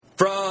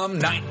from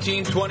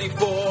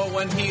 1924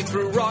 when he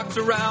threw rocks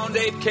around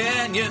Ape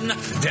Canyon.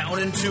 Down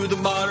into the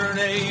modern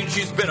age,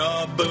 he's been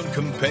a boon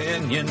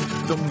companion.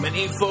 Though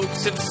many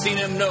folks have seen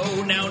him, no,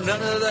 now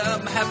none of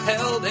them have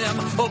held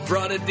him or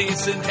brought a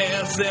decent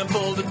hair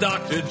sample to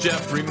Dr.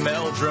 Jeffrey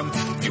Meldrum.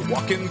 If you're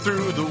walking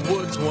through the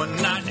woods one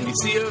night and you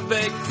see a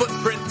vague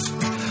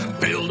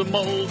footprint, build a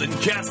mold and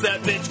cast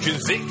that bitch,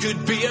 cause it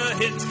could be a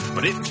hit.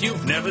 But if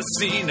you've never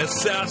seen a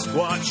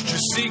Sasquatch,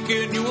 just seek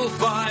and you will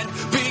find,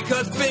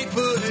 because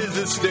Bigfoot is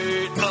a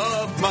state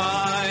of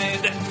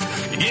mind.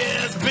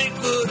 Yes,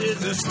 Bigfoot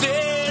is a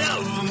state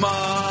of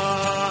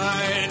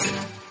mind.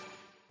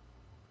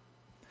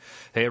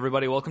 Hey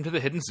everybody, welcome to the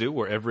Hidden Zoo,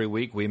 where every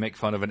week we make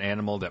fun of an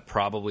animal that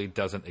probably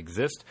doesn't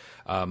exist.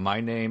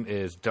 My name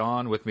is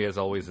Don. With me as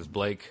always is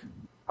Blake.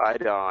 Hi,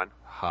 Don.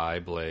 Hi,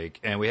 Blake.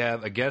 And we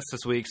have a guest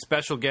this week.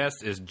 Special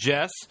guest is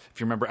Jess. If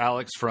you remember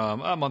Alex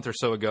from a month or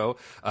so ago,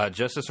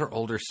 Jess is her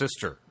older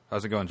sister.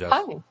 How's it going, Jess?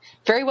 Hi.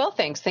 Very well,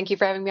 thanks. Thank you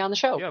for having me on the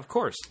show. Yeah, of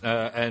course.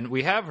 And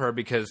we have her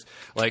because,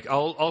 like,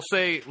 I'll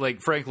say,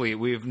 like, frankly,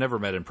 we've never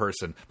met in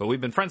person, but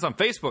we've been friends on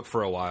Facebook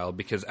for a while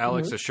because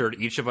Alex assured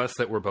each of us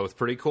that we're both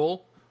pretty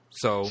cool.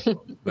 So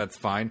that's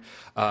fine.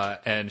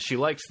 And she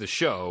likes the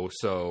show,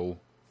 so...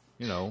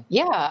 You know.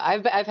 Yeah,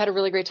 I've had a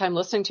really great time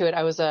listening to it.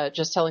 I was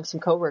just telling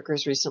some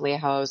coworkers recently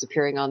how I was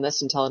appearing on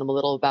this and telling them a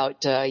little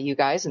about you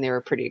guys, and they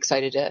were pretty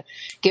excited to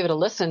give it a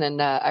listen.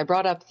 And I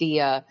brought up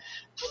the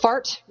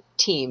fart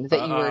team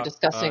that you were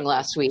discussing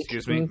last week.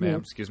 Excuse me, ma'am.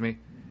 Excuse me.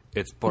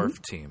 It's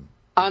Barf Team.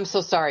 I'm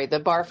so sorry.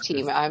 The Barf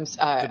Team. I'm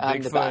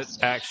the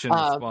best. Bigfoot Action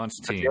Response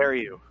Team. How dare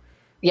you?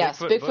 Yes,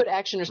 Bigfoot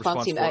Action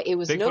Response Team. It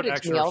was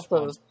noted to me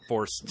also.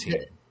 Force Team.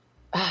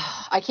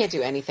 I can't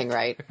do anything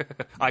right.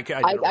 I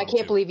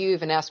can't believe you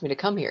even asked me to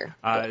come here.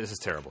 This is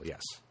terrible,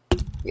 yes.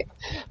 Yeah.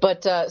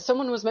 But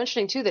someone was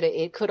mentioning, too, that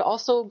it could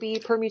also be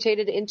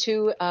permutated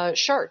into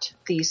SHART,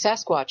 the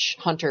Sasquatch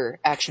Hunter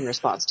Action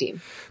Response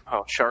Team.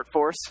 Oh, SHART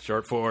Force?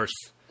 SHART Force.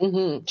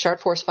 Mm-hmm. SHART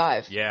Force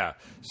 5. Yeah.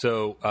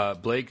 So,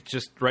 Blake,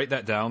 just write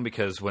that down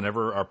because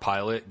whenever our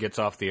pilot gets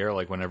off the air,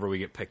 like whenever we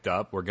get picked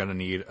up, we're going to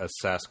need a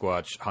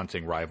Sasquatch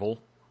hunting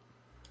rival.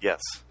 Yes.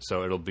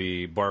 So it'll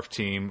be Barf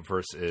Team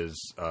versus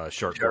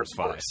Short Force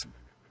 5.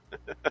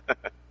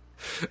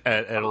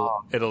 And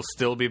it'll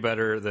still be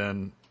better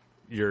than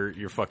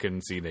your fucking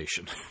Z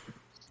Nation.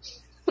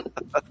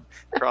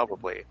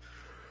 Probably.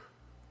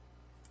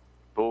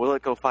 But will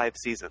it go 5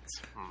 seasons?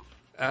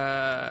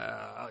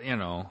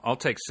 I'll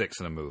take 6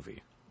 in a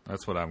movie.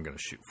 That's what I'm going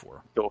to shoot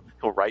for.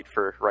 He'll write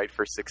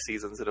for 6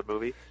 seasons in a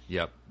movie?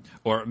 Yep.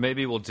 Or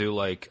maybe we'll do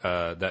like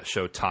that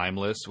show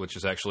Timeless, which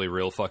is actually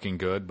real fucking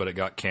good, but it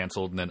got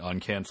canceled and then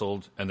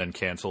uncanceled and then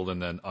canceled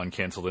and then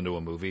uncanceled into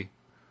a movie.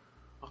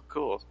 Oh,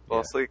 cool.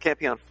 Well, so it can't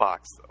be on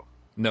Fox, though.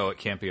 No, it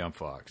can't be on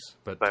Fox.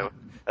 But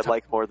I'd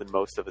like more than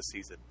most of a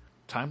season.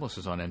 Timeless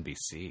is on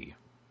NBC.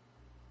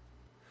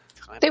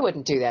 They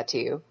wouldn't do that to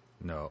you.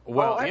 No.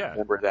 Well, I yeah.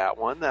 remember that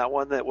one. That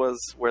one that was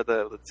where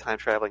the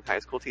time-traveling high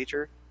school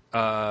teacher...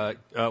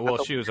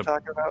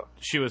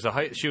 she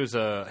was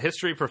a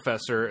history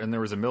professor, and there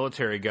was a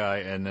military guy,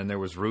 and then there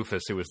was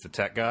Rufus, who was the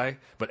tech guy.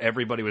 But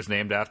everybody was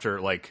named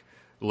after, like,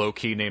 low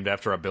key named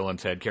after a Bill and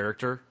Ted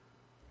character.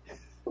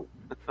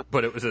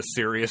 But it was a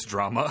serious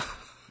drama.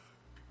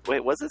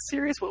 Wait, was it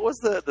serious? What was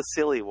the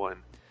silly one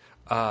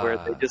where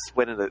they just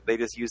went in? They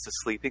just used a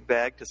sleeping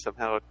bag to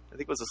somehow. I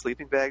think it was a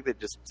sleeping bag that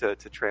just to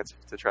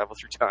travel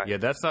through time. Yeah,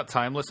 that's not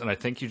Timeless, and I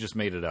think you just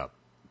made it up.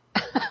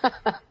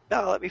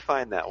 No, let me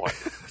find that one.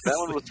 That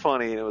one was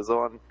funny, and it was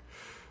on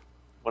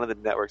one of the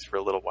networks for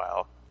a little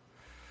while.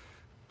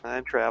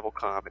 Time travel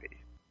comedy.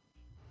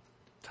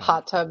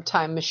 Hot Tub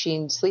Time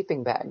Machine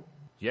Sleeping Bag.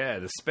 Yeah,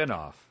 the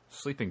spinoff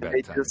Sleeping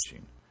Bag Time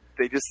Machine.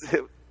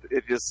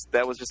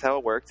 That was just how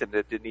it worked, and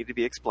it didn't need to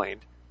be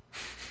explained.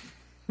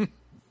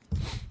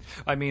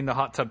 I mean, the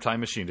Hot Tub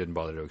Time Machine didn't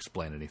bother to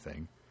explain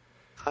anything.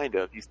 Kind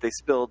of. They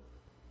spilled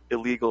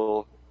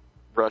illegal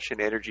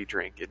Russian energy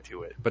drink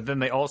into it. But then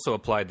they also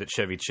applied that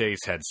Chevy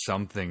Chase had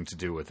something to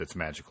do with its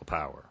magical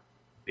power.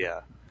 Yeah.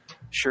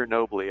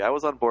 Chernobyl. I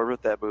was on board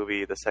with that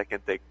movie the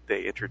second they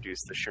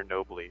introduced the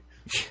Chernobyl.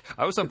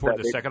 I was on board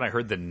the second I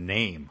heard the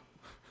name.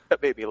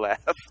 That made me laugh.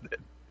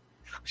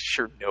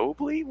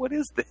 Chernobyl? What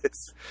is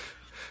this?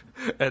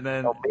 And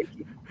then...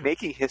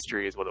 Making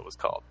History is what it was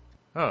called.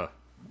 Oh,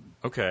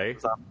 okay. It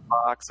was on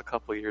Fox a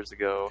couple of years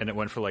ago. And it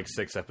went for like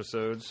 6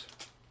 episodes?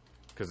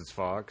 Because it's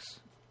Fox?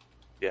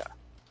 Yeah.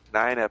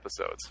 9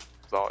 episodes.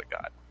 That's all it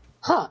got.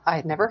 Huh. I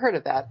had never heard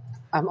of that.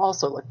 I'm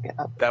also looking it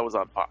up. That was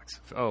on Fox.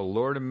 Oh,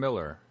 Lord and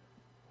Miller.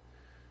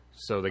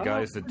 So the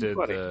guys that did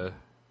the...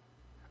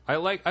 I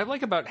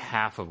like about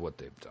half of what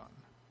they've done.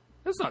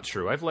 That's not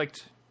true. I've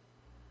liked...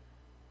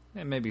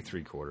 maybe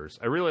 3/4.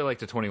 I really like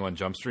the 21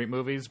 Jump Street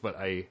movies, but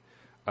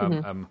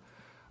I'm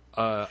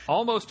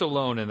almost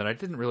alone in that I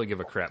didn't really give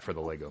a crap for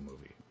the Lego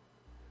movie.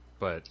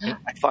 But I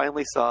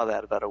finally saw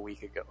that about a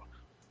week ago.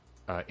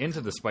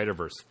 Into the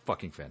Spider-Verse,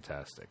 fucking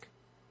fantastic.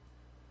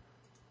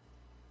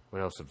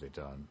 What else have they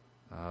done?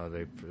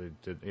 They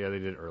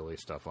did early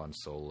stuff on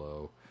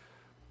Solo.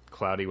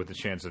 Cloudy with a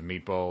Chance of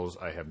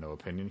Meatballs, I have no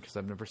opinion because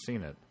I've never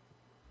seen it.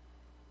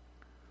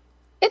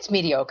 It's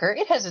mediocre.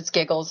 It has its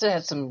giggles. It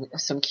has some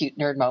cute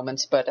nerd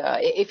moments. But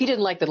if you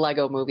didn't like the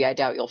Lego movie, I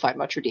doubt you'll find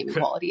much redeeming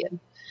quality in.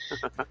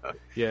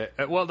 Yeah.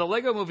 Well, the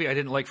Lego movie I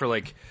didn't like for,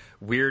 like,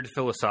 weird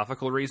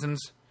philosophical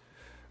reasons.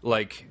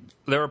 Like,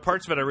 there were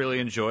parts of it I really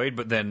enjoyed,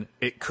 but then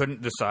it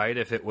couldn't decide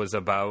if it was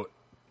about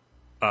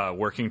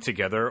working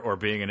together or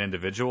being an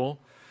individual.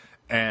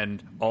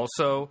 And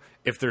also,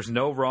 if there's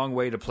no wrong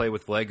way to play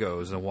with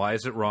Legos, then why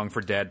is it wrong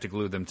for Dad to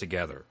glue them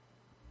together?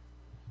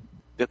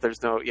 If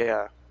there's no,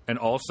 yeah. And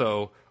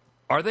also,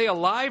 are they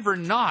alive or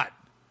not?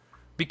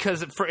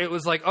 Because it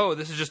was like, oh,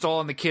 this is just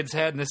all in the kid's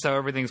head, and this is how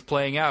everything's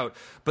playing out.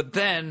 But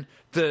then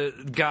the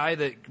guy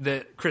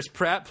that Chris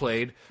Pratt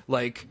played,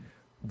 like,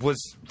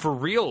 was for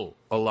real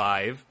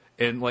alive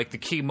in, like, the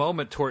key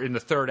moment in the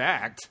third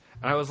act.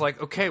 And I was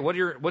like, okay,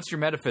 what's your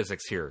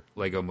metaphysics here,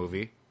 Lego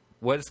movie?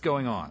 What is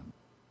going on?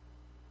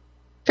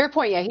 Fair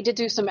point. Yeah, he did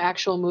do some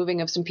actual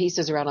moving of some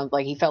pieces around,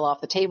 like he fell off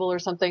the table or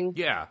something.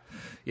 Yeah.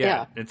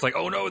 It's like,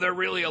 oh no, they're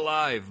really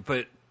alive,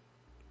 but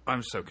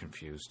I'm so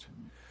confused.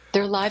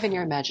 They're alive in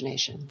your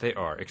imagination. They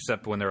are,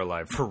 except when they're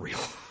alive for real.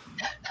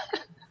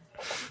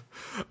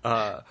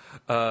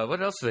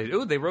 What else did they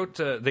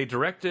do? They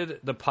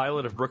directed the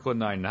pilot of Brooklyn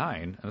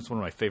Nine-Nine, and that's one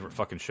of my favorite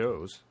fucking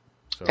shows.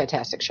 So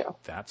fantastic show.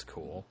 That's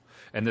cool.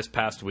 And this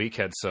past week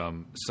had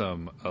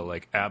some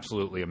like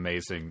absolutely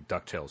amazing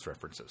DuckTales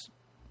references.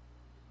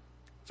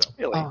 So,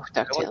 really? Oh,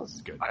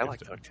 DuckTales. Good. I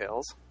like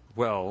DuckTales.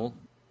 Well,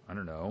 I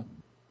don't know.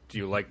 Do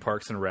you like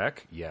Parks and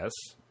Rec? Yes.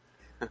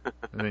 And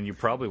then you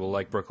probably will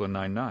like Brooklyn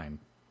Nine-Nine.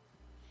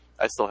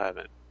 I still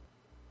haven't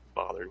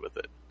bothered with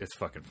it. It's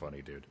fucking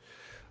funny, dude.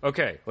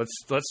 Okay, let's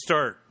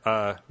start.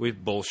 We've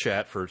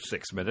bullshat for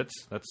 6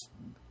 minutes. That's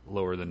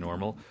lower than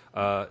normal.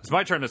 It's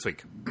my turn this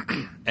week.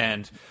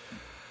 And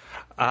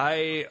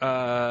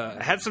I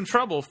had some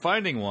trouble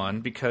finding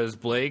one because,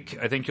 Blake,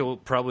 I think you'll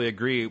probably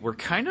agree, we're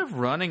kind of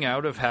running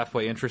out of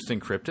halfway interesting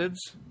cryptids.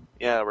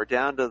 Yeah, we're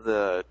down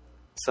to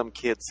some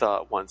kid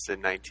saw it once in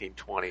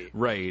 1920.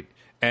 Right.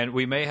 And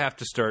we may have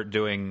to start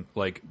doing,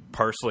 like,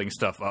 parceling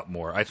stuff up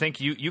more. I think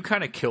you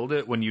kind of killed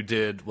it when you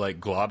did, like,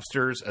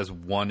 Globsters as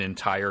one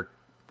entire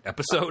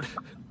episode.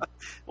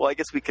 Well, I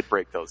guess we could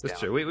break those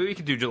That's down. true. We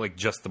could do like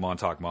just the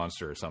Montauk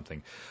Monster or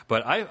something.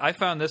 But I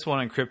found this one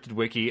on Cryptid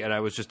Wiki, and I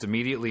was just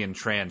immediately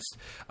entranced.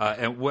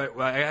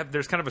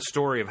 There's kind of a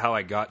story of how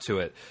I got to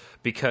it,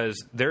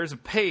 because there's a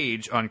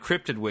page on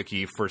Cryptid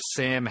Wiki for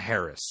Sam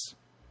Harris.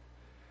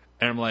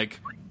 And I'm like,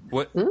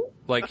 what?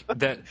 Like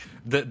that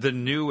the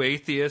new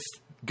atheist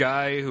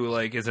guy who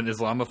like is an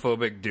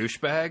Islamophobic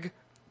douchebag?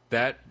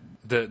 That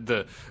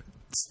the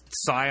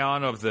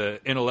scion of the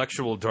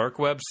intellectual dark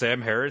web,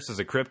 Sam Harris, is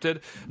a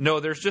cryptid? No,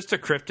 there's just a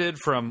cryptid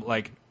from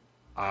like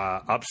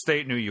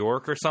upstate New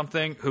York or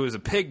something who is a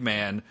pig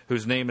man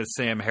whose name is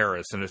Sam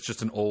Harris, and it's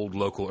just an old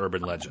local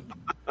urban legend.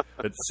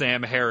 That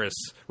Sam Harris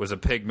was a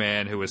pig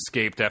man who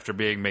escaped after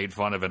being made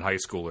fun of in high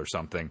school or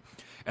something.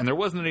 And there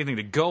wasn't anything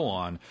to go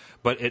on,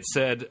 but it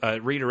said,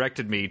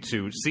 redirected me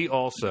to see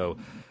also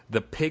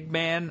the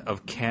Pigman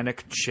of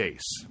Cannock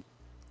Chase.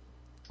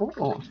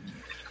 Oh.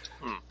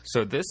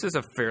 So this is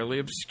a fairly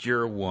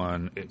obscure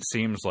one, it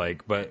seems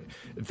like, but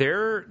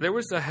there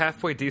was a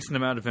halfway decent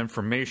amount of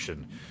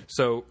information.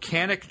 So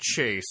Cannock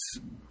Chase,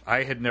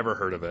 I had never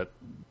heard of it.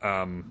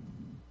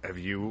 Have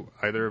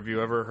either of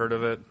you ever heard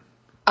of it?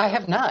 I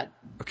have not.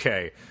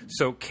 Okay,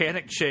 so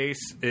Cannock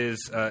Chase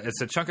is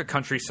it's a chunk of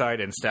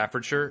countryside in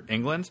Staffordshire,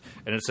 England,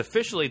 and it's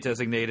officially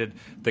designated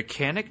the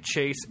Cannock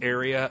Chase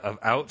Area of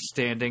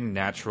Outstanding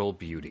Natural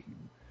Beauty.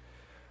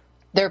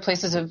 There are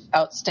places of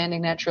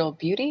outstanding natural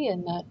beauty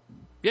in that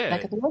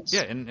neck of the woods?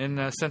 Yeah,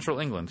 in central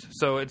England.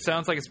 So it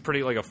sounds like it's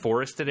pretty like a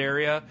forested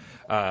area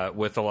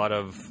with a lot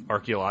of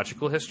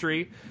archaeological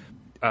history,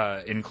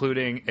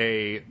 including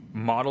a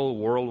model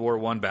World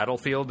War I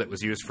battlefield that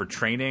was used for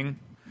training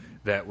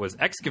that was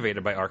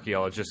excavated by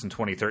archaeologists in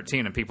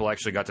 2013, and people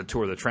actually got to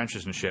tour the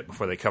trenches and shit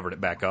before they covered it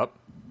back up.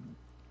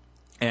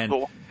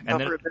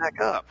 Cover it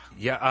back up.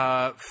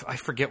 Yeah, I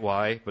forget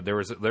why, but there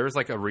was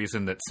like a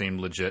reason that seemed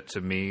legit to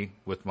me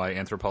with my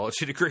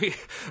anthropology degree.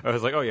 I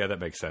was like, oh yeah,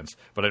 that makes sense,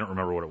 but I don't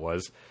remember what it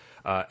was.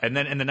 And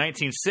then in the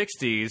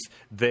 1960s,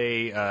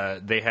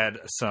 they had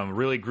some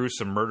really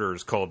gruesome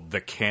murders called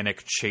the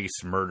Cannock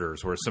Chase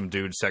murders, where some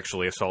dude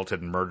sexually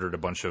assaulted and murdered a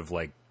bunch of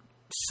like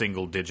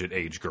single-digit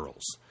age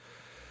girls.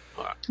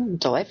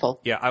 Delightful.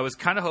 Yeah, I was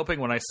kind of hoping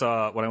when I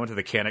went to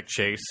the Cannock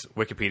Chase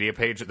Wikipedia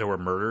page that there were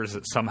murders,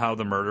 that somehow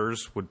the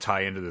murders would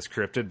tie into this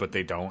cryptid, but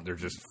they don't. They're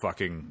just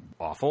fucking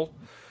awful.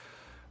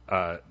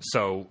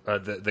 So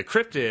the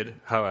cryptid,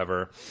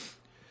 however,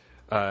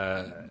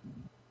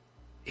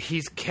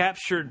 he's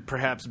captured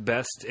perhaps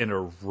best in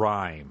a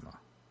rhyme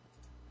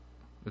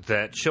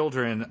that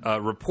children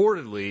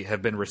reportedly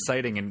have been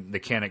reciting in the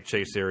Cannock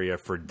Chase area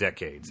for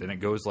decades, and it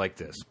goes like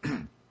this.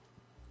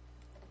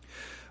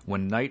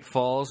 When night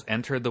falls,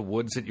 enter the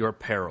woods at your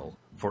peril,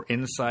 for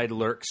inside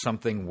lurks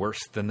something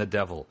worse than the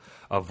devil.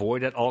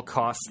 Avoid at all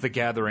costs the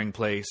gathering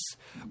place,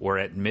 where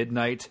at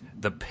midnight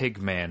the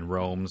pigman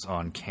roams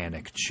on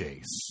Cannock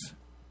Chase.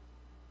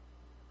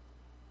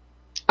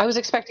 I was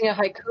expecting a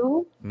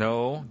haiku.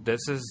 No,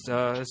 this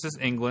is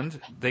England.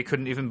 They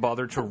couldn't even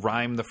bother to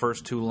rhyme the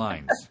first two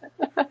lines.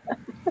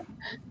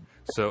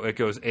 So it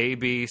goes A,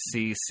 B,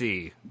 C,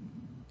 C.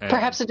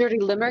 Perhaps a dirty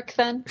limerick,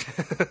 then?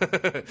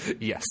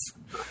 Yes.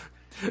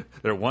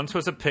 There once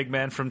was a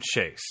pigman from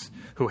Chase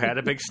who had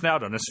a big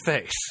snout on his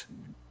face.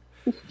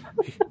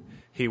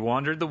 He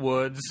wandered the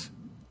woods.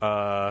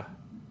 Okay,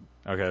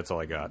 that's all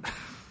I got.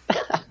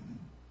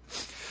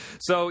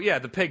 So, yeah,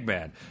 the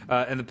Pigman.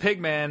 And the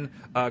Pigman,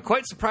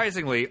 quite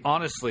surprisingly,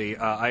 honestly,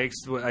 I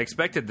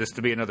expected this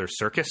to be another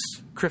circus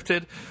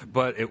cryptid,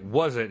 but it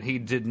wasn't. He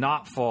did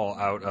not fall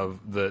out of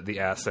the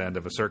ass end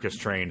of a circus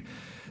train.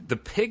 The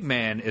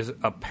Pigman is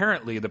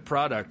apparently the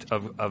product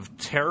of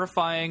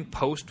terrifying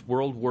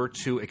post-World War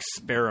II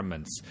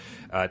experiments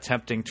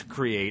attempting to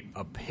create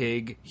a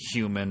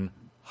pig-human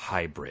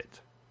hybrid.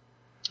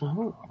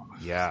 Oh.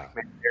 Yeah.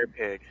 Bear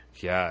pig.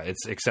 Yeah,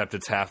 except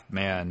it's half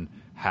man,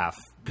 half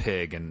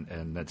pig,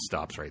 and that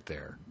stops right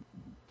there.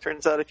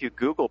 Turns out if you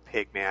Google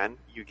Pigman,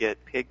 you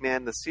get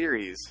Pigman the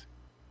series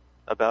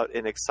about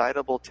an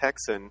excitable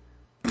Texan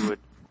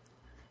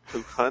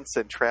who hunts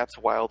and traps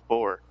wild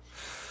boar.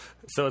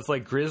 So it's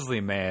like Grizzly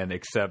Man,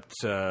 except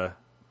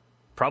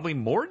probably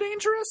more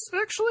dangerous,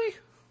 actually.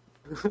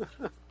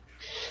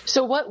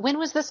 So when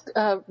was this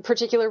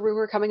particular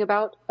rumor coming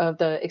about of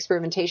the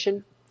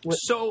experimentation? What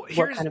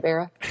kind of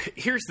era?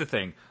 Here's the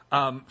thing.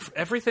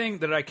 Everything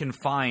that I can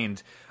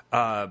find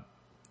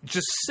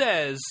just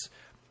says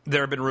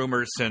there have been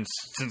rumors since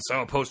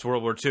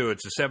post-World War II.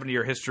 It's a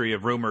 70-year history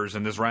of rumors,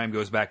 and this rhyme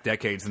goes back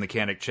decades in the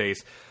Cannock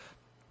Chase.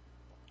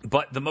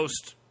 But the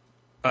most...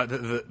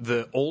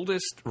 the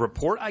oldest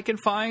report I can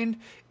find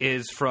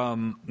is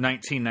from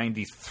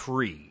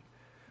 1993.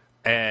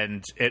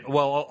 And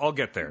I'll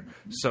get there.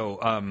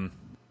 So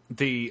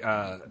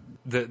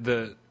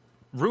the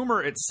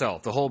rumor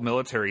itself, the whole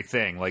military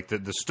thing, like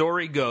the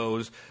story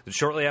goes that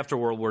shortly after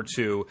World War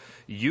II,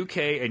 UK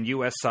and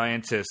US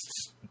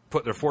scientists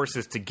put their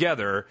forces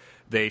together.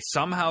 They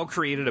somehow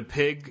created a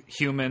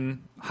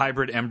pig-human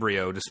hybrid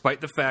embryo,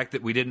 despite the fact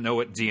that we didn't know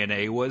what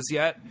DNA was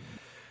yet.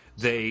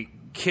 They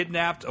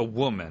kidnapped a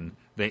woman,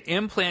 they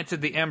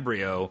implanted the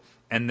embryo,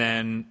 and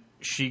then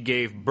she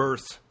gave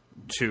birth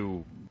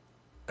to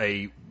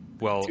a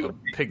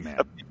pig man.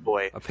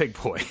 A pig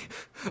boy.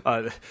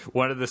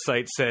 One of the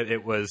sites said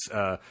it was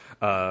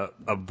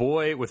a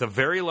boy with a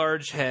very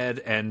large head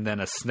and then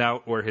a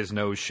snout where his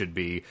nose should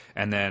be.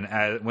 And then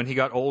when he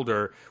got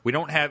older, we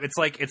don't have... It's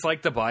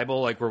like the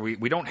Bible, like where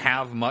we don't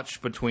have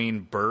much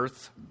between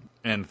birth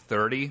and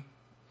 30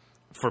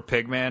 for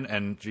Pigman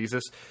and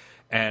Jesus.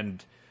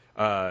 And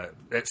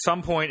at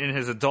some point in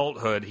his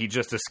adulthood, he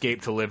just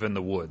escaped to live in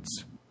the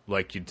woods,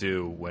 like you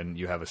do when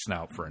you have a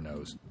snout for a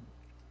nose.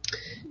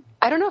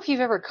 I don't know if you've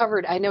ever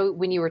covered, I know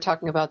when you were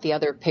talking about the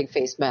other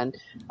pig-faced men,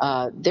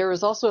 there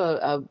was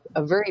also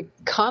a very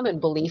common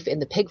belief in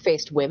the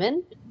pig-faced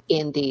women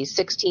in the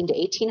 16 to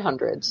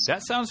 1800s.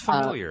 That sounds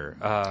familiar.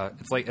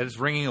 It's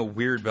ringing a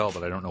weird bell,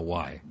 but I don't know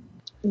why.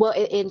 Well,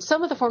 in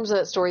some of the forms of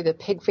that story, the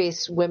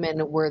pig-faced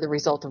women were the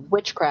result of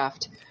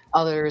witchcraft.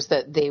 Others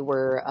that they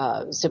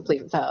were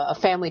simply a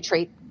family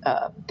trait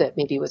that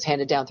maybe was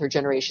handed down through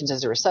generations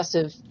as a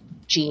recessive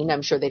gene.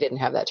 I'm sure they didn't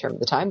have that term at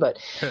the time, but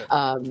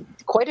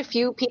quite a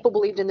few people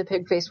believed in the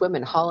pig-faced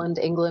women. Holland,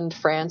 England,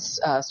 France,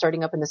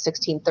 starting up in the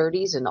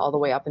 1630s and all the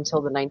way up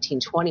until the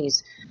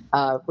 1920s,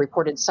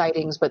 reported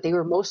sightings, but they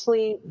were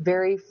mostly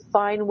very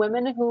fine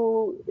women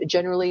who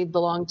generally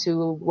belonged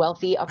to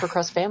wealthy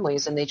upper-crust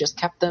families, and they just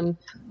kept them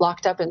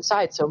locked up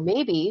inside. So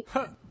maybe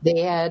they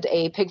had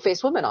a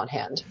pig-faced woman on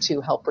hand to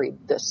help breed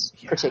this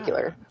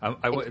particular.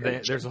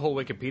 There's a whole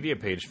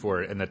Wikipedia page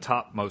for it, and the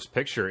topmost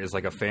picture is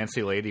like a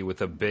fancy lady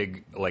with a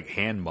big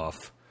hand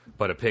muff,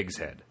 but a pig's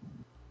head.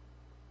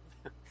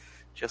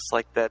 Just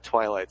like that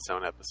Twilight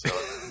Zone episode.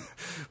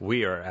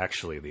 We are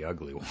actually the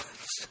ugly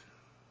ones.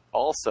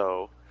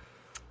 Also,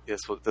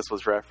 this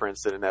was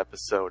referenced in an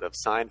episode of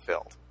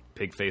Seinfeld.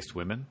 Pig-faced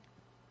women?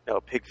 No,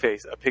 a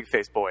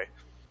pig-faced boy.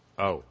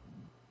 Oh.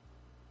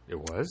 It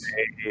was?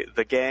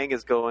 The gang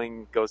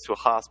goes to a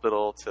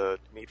hospital to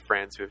meet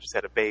friends who have just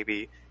had a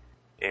baby,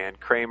 and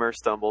Kramer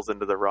stumbles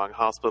into the wrong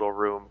hospital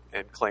room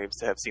and claims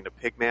to have seen a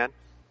pig man.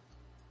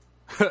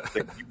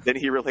 Then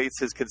he relates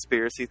his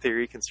conspiracy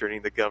theory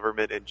concerning the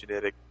government and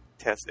genetic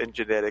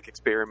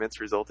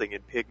experiments resulting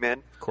in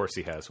pigmen. Of course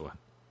he has one.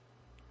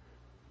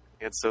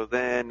 And so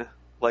then,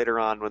 later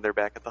on, when they're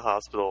back at the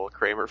hospital,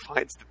 Kramer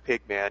finds the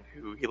pigman,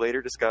 who he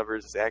later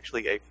discovers is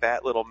actually a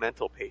fat little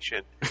mental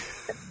patient,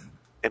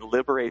 and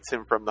liberates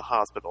him from the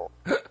hospital.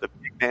 The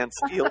pigman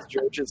steals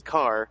George's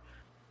car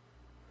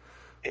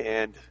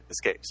and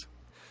escapes.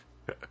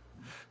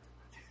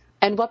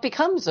 And what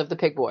becomes of the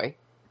pig boy?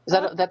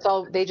 That's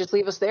all? They just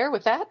leave us there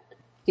with that?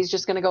 He's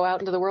just going to go out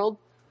into the world?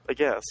 I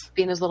guess.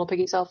 Being his little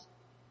piggy self?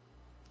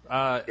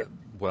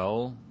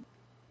 Well,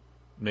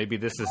 Maybe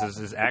this is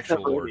his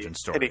actual origin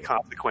story. Any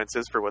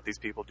consequences for what these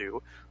people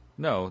do?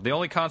 No, the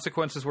only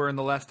consequences were in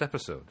the last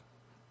episode.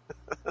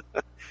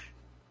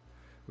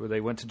 Where they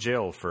went to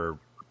jail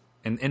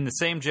in the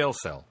same jail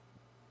cell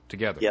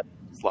together. Yep,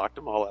 locked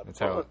them all up.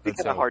 It'd be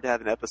kind of hard to have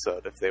an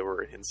episode if they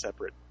were in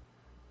separate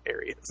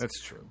areas.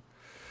 That's true.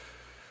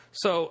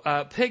 So,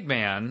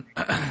 Pigman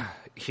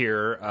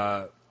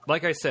here,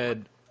 like I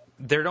said,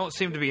 there don't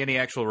seem to be any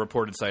actual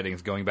reported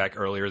sightings going back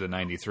earlier than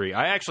 93.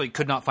 I actually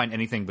could not find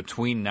anything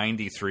between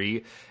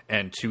 93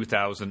 and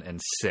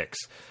 2006.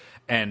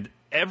 And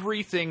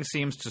everything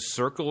seems to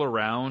circle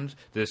around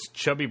this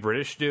chubby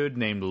British dude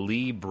named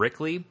Lee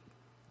Brickley.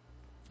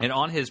 And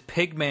on his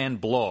Pigman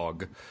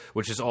blog,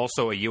 which is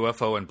also a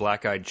UFO and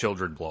black-eyed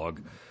children blog,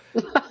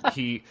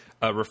 he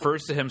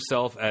refers to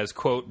himself as,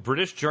 quote,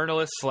 British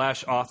journalist /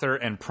 author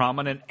and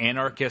prominent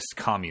anarchist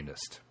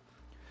communist.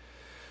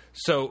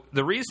 So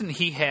the reason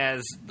he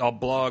has a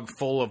blog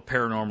full of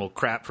paranormal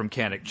crap from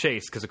Cannock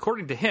Chase, because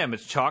according to him,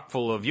 it's chock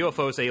full of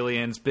UFOs,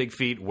 aliens, big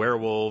feet,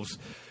 werewolves,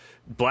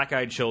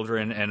 black-eyed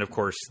children, and, of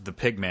course, the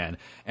Pigman.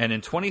 And in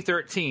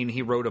 2013,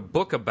 he wrote a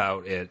book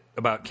about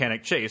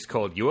Cannock Chase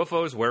called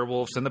UFOs,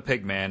 Werewolves, and the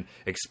Pigman,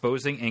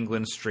 Exposing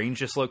England's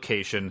Strangest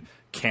Location,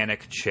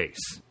 Cannock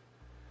Chase.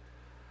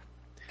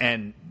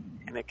 And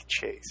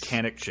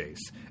Cannock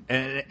Chase.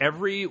 And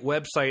every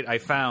website I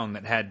found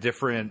that had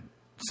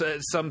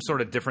some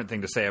sort of different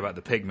thing to say about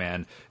the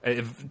Pigman,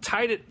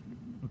 tied it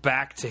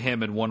back to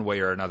him in one way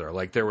or another.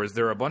 Like there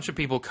were a bunch of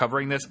people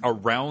covering this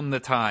around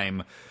the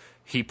time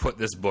he put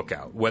this book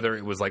out, whether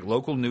it was like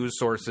local news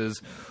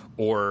sources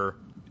or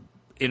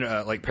in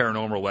like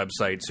paranormal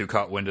websites who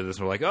caught wind of this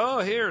and were like, oh,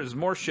 here's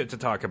more shit to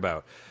talk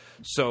about.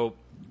 So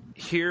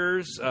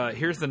here's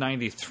the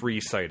 93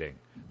 sighting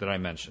that I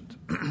mentioned.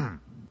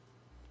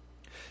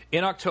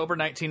 In October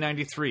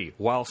 1993,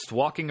 whilst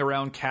walking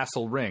around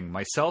Castle Ring,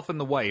 myself and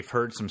the wife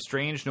heard some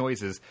strange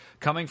noises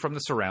coming from the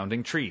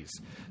surrounding trees.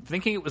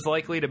 Thinking it was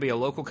likely to be a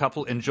local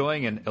couple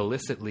enjoying an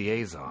illicit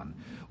liaison,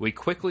 we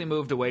quickly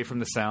moved away from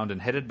the sound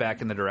and headed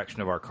back in the direction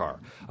of our car.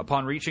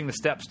 Upon reaching the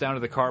steps down to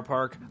the car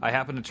park, I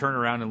happened to turn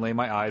around and lay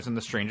my eyes on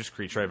the strangest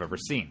creature I've ever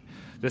seen.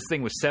 This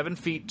thing was 7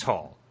 feet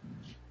tall.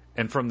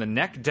 And from the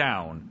neck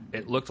down,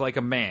 it looked like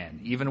a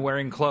man, even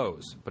wearing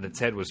clothes, but its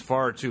head was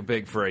far too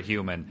big for a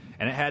human,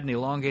 and it had an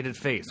elongated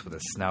face with a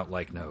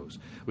snout-like nose.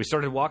 We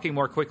started walking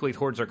more quickly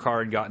towards our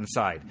car and got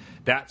inside.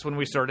 That's when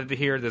we started to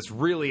hear this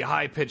really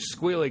high-pitched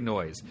squealing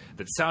noise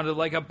that sounded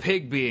like a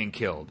pig being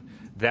killed.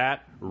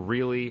 That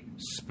really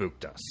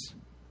spooked us.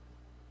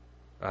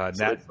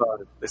 They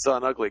saw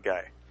an ugly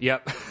guy.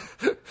 Yep,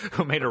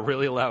 who made a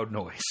really loud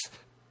noise.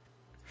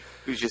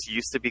 Who's just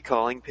used to be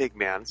calling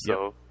Pigman,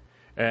 so... Yep.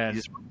 And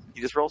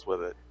he just rolls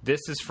with it.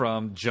 This is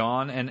from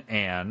John and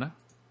Anne,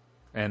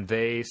 and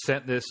they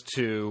sent this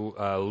to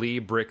Lee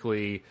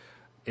Brickley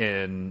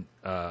in...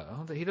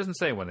 he doesn't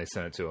say when they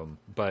sent it to him,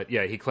 but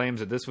yeah, he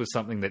claims that this was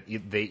something that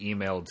they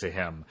emailed to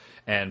him.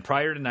 And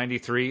prior to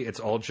 93,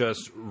 it's all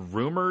just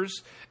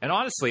rumors, and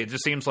honestly, it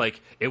just seems like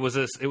it was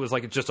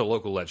like just a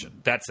local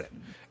legend. That's it.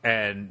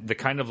 And the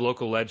kind of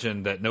local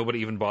legend that nobody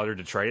even bothered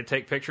to try to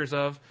take pictures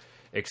of,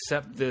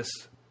 except this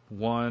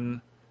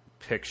one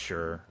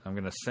picture I'm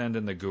going to send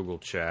in the Google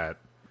chat.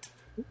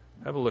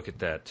 Have a look at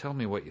that. Tell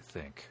me what you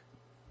think.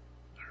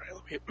 All right,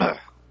 let me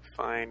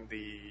find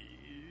the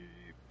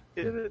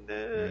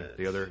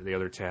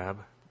other tab.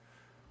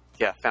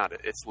 Yeah, found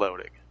it. It's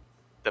loading.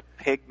 The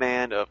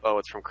Pigman of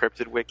it's from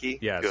Cryptid Wiki.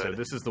 Yeah, Good. So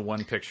this is the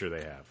one picture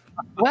they have.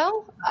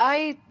 Well,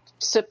 I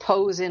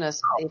suppose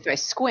if I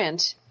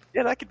squint,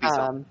 yeah, that could be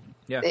something.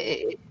 Yeah,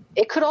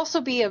 it could also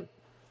be a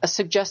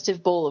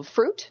suggestive bowl of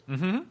fruit.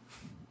 Mm-hmm.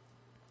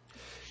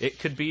 It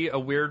could be a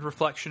weird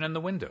reflection in the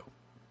window.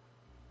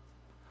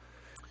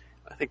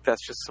 I think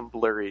that's just some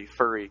blurry,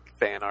 furry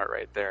fan art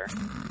right there.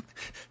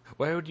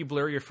 Why would you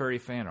blur your furry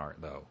fan art,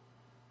 though?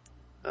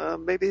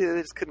 Maybe they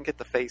just couldn't get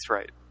the face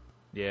right.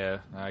 Yeah,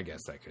 I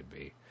guess that could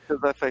be.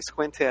 Because if I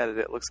squint at it,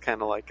 it looks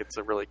kind of like it's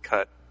a really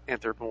cut,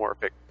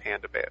 anthropomorphic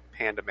panda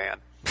man.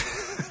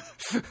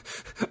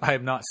 I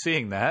am not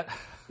seeing that.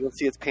 You don't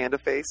see its panda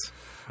face?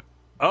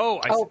 There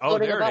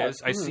it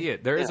is. I see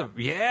it. There is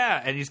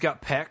and he's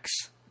got pecs.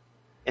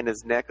 And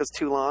his neck was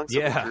too long,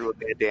 so he drew a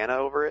bandana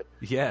over it.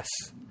 Yes.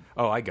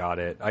 Oh, I got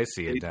it. I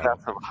see it now. He's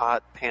got some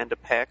hot panda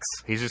pecs.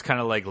 He's just kind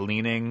of like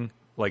leaning,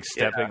 like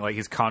stepping, like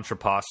he's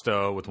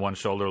contrapposto with one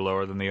shoulder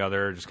lower than the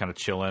other, just kind of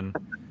chilling.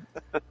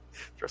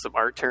 Throw some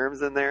art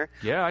terms in there.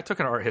 Yeah, I took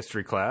an art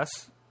history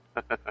class.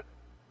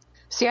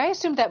 See, I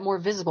assumed that more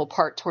visible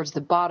part towards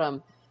the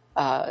bottom,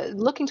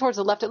 looking towards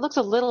the left, it looks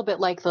a little bit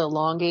like the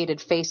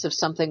elongated face of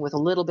something with a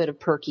little bit of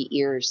perky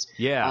ears.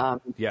 Yeah,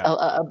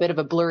 a bit of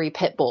a blurry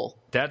pit bull.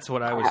 That's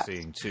what I was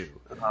seeing, too.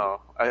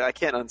 Oh, I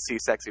can't unsee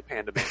sexy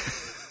panda man.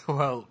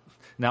 Well,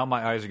 now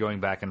my eyes are going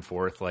back and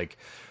forth like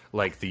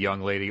the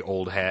young lady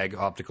old hag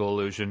optical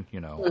illusion, you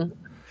know. Mm.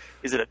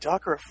 Is it a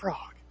duck or a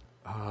frog?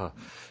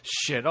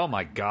 Shit, oh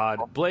my God.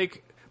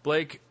 Blake,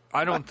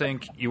 I don't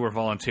think you were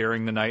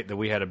volunteering the night that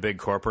we had a big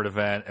corporate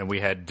event and we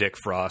had Dick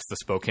Frost, the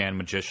Spokane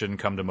magician,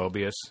 come to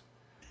Mobius.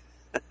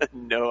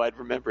 No, I'd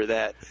remember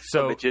that.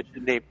 So, a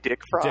magician named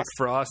Dick Frost. Dick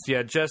Frost,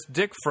 yeah, just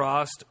Dick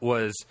Frost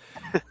was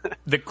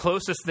the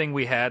closest thing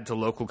we had to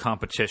local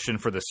competition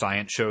for the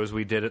science shows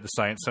we did at the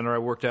Science Center I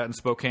worked at in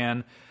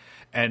Spokane.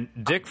 And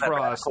Dick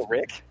Frost, Radical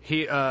Rick?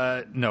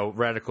 No,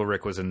 Radical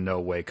Rick was in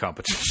no way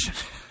competition.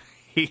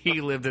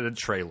 He lived in a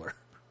trailer.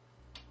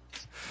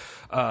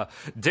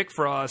 Dick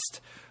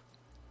Frost,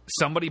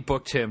 somebody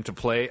booked him to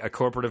play a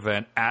corporate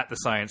event at the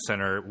Science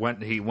Center.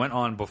 He went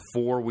on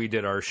before we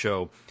did our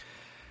show.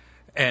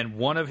 And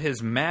one of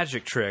his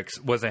magic tricks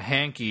was a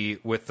hanky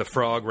with the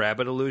frog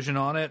rabbit illusion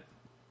on it.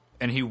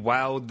 And he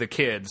wowed the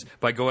kids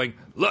by going,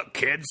 "Look,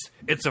 kids,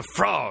 it's a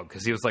frog."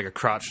 Because he was like a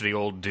crotchety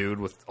old dude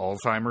with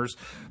Alzheimer's.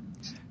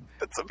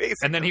 That's amazing.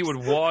 And then he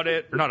would wad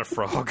it, or not a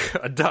frog,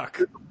 a duck.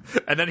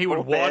 And then he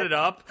would wad it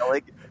up.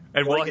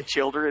 And while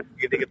children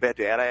getting a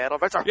bandana at him,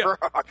 it's a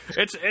frog.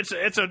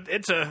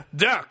 It's a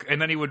duck.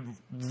 And then he would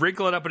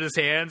wrinkle it up in his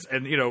hands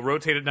and,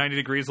 rotate it 90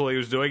 degrees while he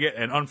was doing it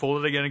and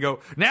unfold it again and go,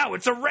 "Now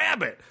it's a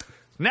rabbit.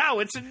 Now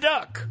it's a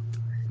duck.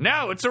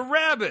 Now it's a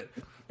rabbit."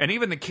 And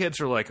even the kids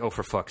were like, "Oh,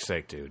 for fuck's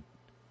sake, dude."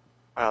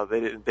 Wow,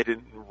 they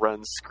didn't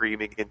run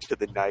screaming into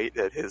the night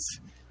at his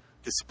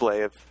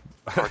display of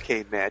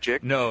arcane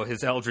magic. No,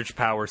 his eldritch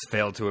powers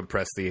failed to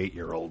impress the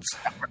 8-year-olds.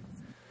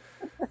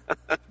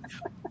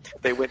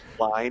 They went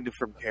blind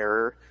from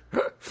terror.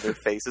 Their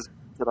faces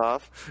cut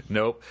off.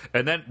 Nope.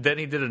 And then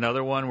he did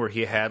another one where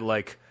he had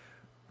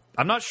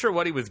I'm not sure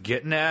what he was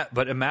getting at,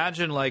 but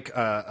imagine like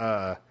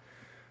a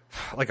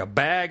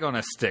bag on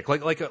a stick,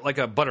 like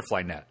a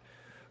butterfly net,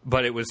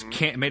 but it was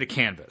made of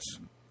canvas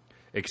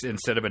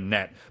instead of a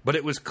net. But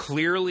it was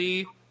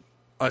clearly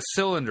a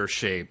cylinder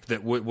shape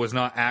that was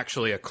not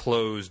actually a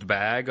closed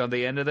bag on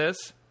the end of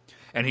this.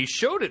 And he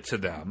showed it to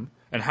them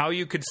and how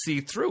you could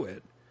see through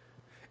it.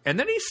 And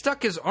then he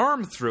stuck his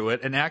arm through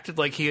it and acted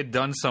like he had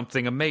done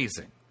something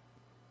amazing.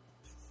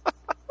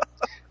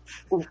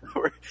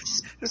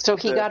 So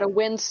he got a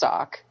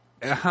windsock.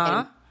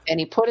 Uh-huh. And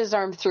he put his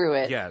arm through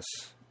it. Yes.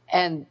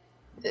 And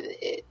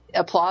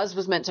applause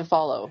was meant to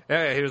follow.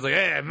 Yeah, he was like,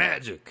 "Hey,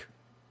 magic."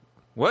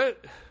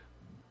 What?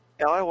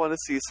 Now I want to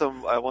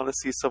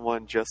see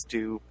someone just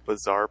do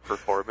bizarre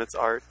performance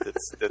art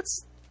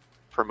that's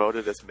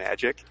promoted as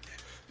magic.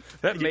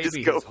 That may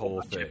be his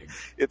whole thing.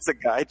 It's a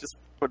guy just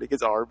putting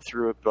his arm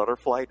through a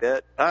butterfly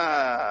net.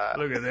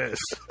 Look at this.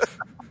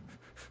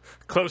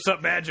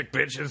 Close-up magic,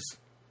 bitches.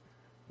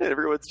 And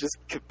everyone's just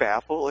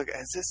baffled. Like,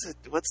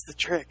 what's the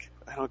trick?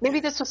 I don't. Maybe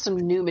this was some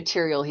new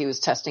material he was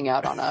testing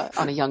out on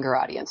a younger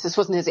audience. This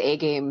wasn't his A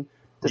game.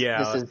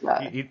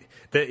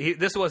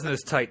 This wasn't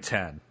his tight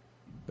 10.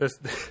 This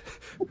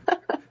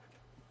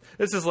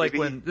is like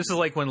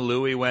when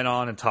Louis went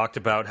on and talked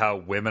about how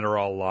women are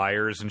all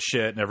liars and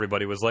shit, and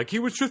everybody was like, he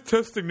was just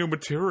testing new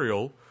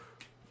material.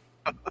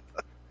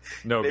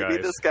 No,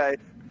 maybe guys.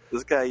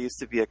 This guy used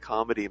to be a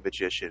comedy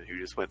magician who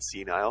just went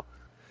senile.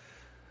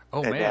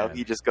 Oh, and man. now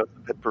he just goes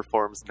and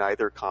performs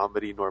neither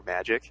comedy nor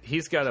magic.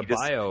 He's got a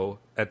bio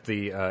at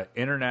the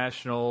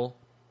International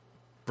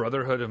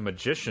Brotherhood of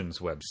Magicians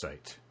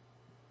website.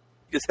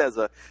 He just has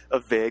a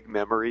vague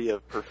memory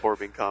of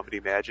performing comedy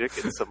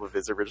magic and some of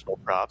his original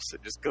props.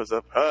 It just goes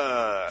up,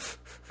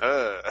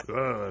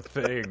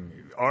 thing,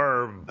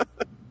 arm,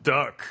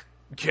 duck,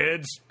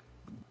 kids,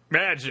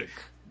 magic.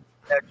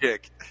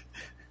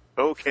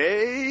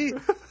 Okay.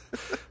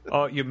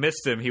 Oh, you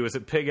missed him. He was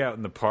at Pig Out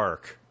in the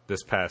Park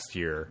this past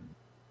year.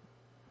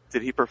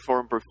 Did he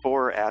perform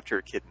before or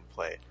after Kid and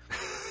Play?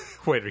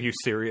 Wait, are you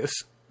serious?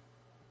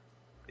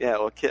 Yeah,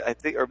 well, I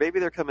think, or maybe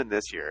they're coming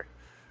this year.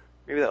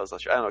 Maybe that was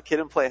last year. I don't know. Kid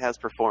and Play has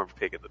performed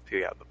Pig Out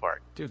in the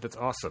Park. Dude, that's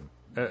awesome.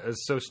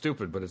 It's so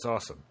stupid, but it's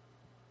awesome.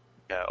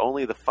 Yeah,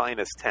 only the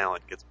finest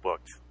talent gets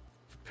booked.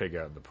 Pig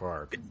Out in the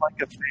Park. It's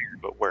like a fair,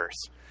 but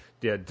worse.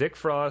 Yeah, Dick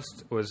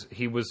Frost was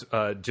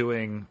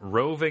doing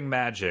roving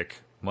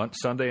magic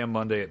Sunday and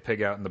Monday at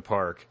Pig Out in the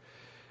Park,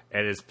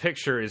 and his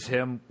picture is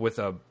him with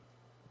a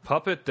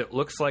puppet that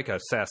looks like a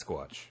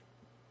Sasquatch.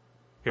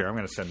 Here, I'm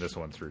going to send this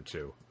one through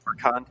too. For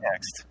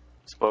context,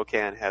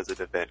 Spokane has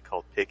an event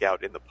called Pig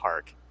Out in the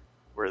Park,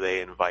 where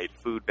they invite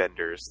food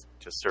vendors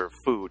to serve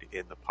food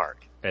in the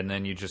park. And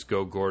then you just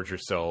go gorge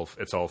yourself.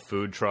 It's all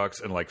food trucks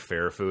and like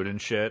fair food and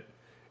shit.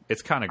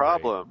 It's kind of great. The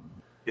problem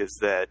is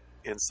that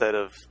instead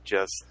of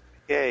just,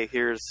 hey,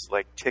 here's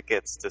like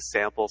tickets to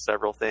sample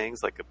several things,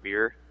 like a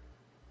beer,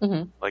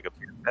 like a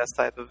beer fest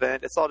type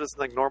event, it's all just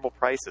like normal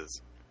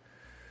prices.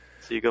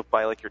 So you go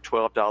buy like your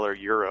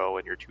 $12 Euro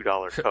and your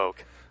 $2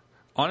 Coke.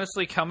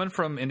 Honestly, coming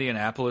from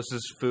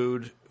Indianapolis's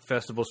food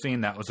festival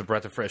scene, that was a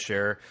breath of fresh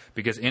air,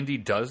 because Indy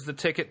does the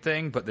ticket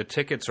thing, but the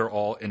tickets are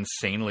all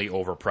insanely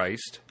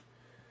overpriced.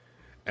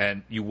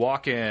 And you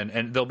walk in,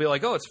 and they'll be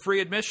like, "Oh, it's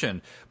free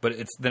admission," but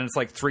it's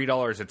like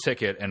 $3 a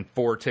ticket, and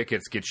 4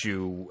 tickets get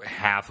you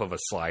half of a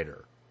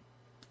slider.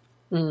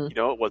 You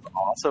know what was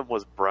awesome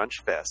was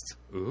Brunch Fest.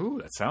 Ooh,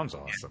 that sounds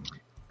awesome.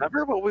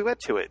 Remember when we went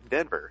to it in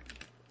Denver?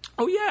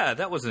 Oh yeah,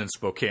 that wasn't in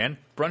Spokane.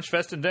 Brunch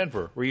Fest in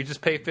Denver, where you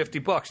just pay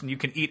 $50 and you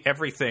can eat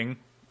everything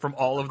from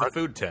all of the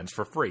food tents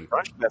for free.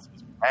 Brunch Fest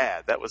was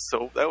bad. That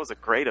was a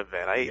great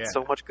event. I ate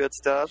so much good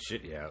stuff.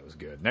 Shit, yeah, it was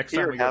good. Next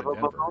time we go to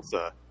Denver.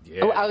 Mimosa.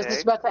 Yeah. I was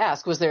just about to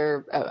ask, was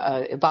there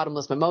a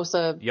bottomless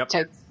mimosa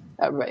type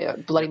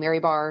Bloody Mary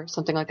bar,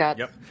 something like that?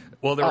 Yep.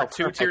 Well, there were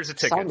two tiers of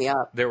tickets. Sign me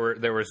up. There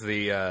was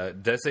the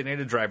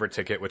designated driver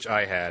ticket, which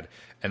I had,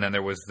 and then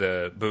there was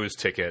the booze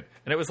ticket.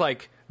 And it was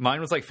like,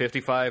 mine was like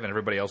 55, and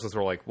everybody else's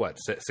were like, what,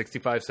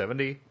 65,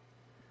 70?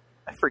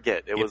 I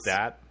forget. It was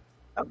that.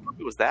 I don't know if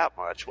it was that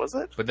much, was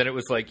it? But then it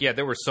was like,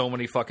 there were so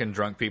many fucking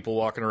drunk people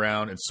walking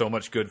around and so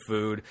much good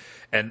food.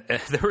 And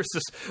there was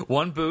this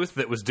one booth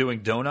that was doing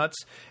donuts,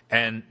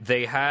 and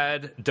they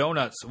had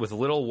donuts with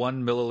little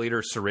 1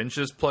 milliliter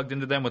syringes plugged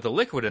into them with a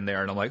liquid in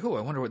there. And I'm like, oh,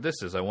 I wonder what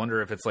this is. I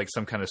wonder if it's like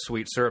some kind of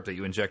sweet syrup that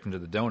you inject into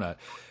the donut.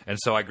 And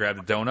so I grabbed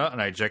a donut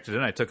and I injected it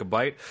in. I took a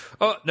bite.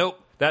 Oh,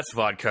 nope, that's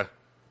vodka.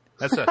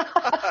 That's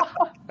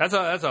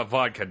a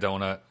vodka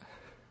donut.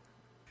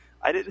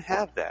 I didn't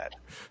have that.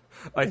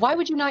 Why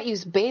would you not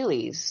use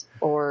Bailey's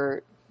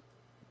or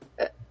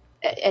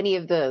any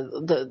of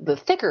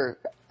the thicker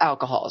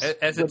alcohols?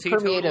 As a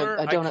teetotaler,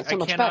 a donut so I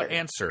much cannot better.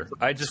 answer.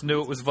 I just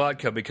knew it was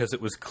vodka because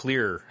it was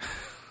clear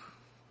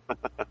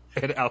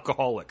and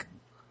alcoholic.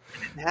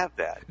 I didn't have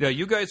that. Yeah,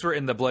 you guys were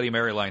in the Bloody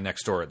Mary line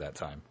next door at that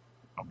time.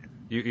 Okay.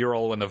 You're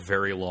all in a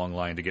very long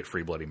line to get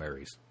free Bloody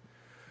Marys.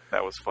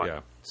 That was fun.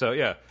 Yeah. So,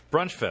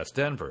 Brunch Fest,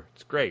 Denver.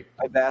 It's great.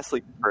 I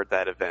vastly preferred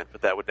that event,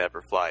 but that would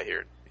never fly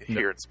here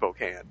in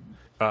Spokane.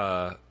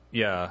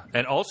 Yeah.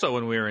 And also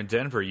when we were in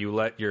Denver, you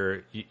let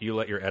your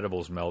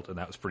edibles melt, and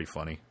that was pretty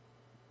funny.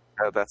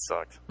 Oh, that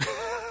sucked.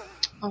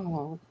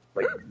 Oh.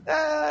 Like,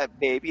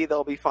 maybe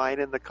they'll be fine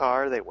in the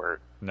car. They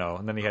weren't. No,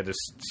 and then he had to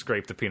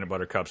scrape the peanut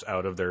butter cups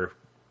out of their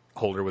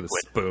holder with a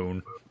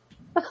spoon.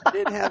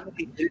 They didn't have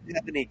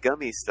any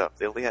gummy stuff.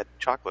 They only had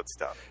chocolate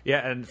stuff.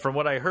 Yeah, and from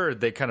what I heard,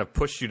 they kind of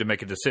pushed you to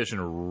make a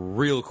decision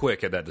real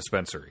quick at that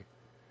dispensary.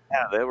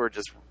 Yeah, they were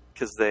just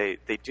because they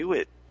do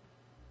it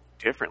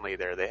differently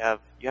there.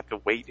 You have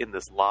to wait in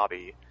this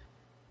lobby,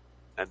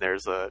 and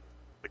there's a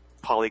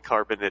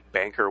polycarbonate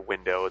banker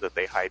window that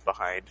they hide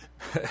behind.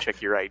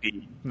 Check your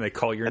ID. And they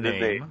call your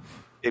name. Then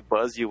they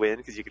buzz you in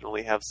because you can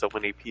only have so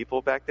many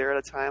people back there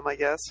at a time, I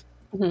guess.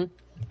 Mm-hmm.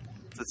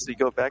 So you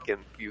go back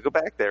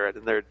there,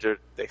 and then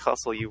they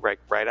hustle you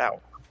right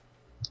out.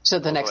 So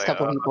the next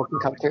couple of people can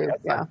come through.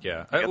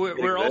 Yeah.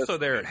 We're also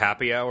there at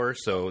happy hour,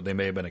 so they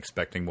may have been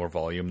expecting more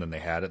volume than they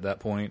had at that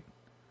point.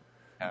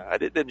 I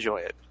didn't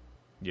enjoy it.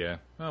 Yeah.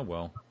 Oh,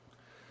 well.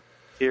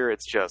 Here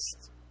it's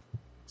just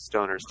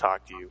stoners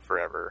talk to you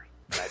forever,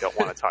 and I don't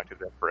want to talk to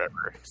them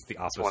forever. It's the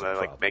opposite. I just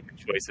want to make a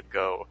choice and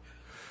go.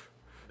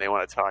 They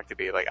want to talk to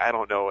me like I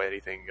don't know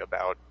anything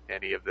about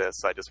any of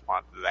this. I just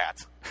want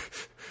that.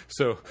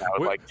 So I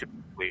would like to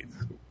please.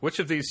 Which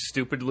of these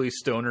stupidly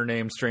stoner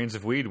named strains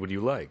of weed would you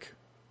like?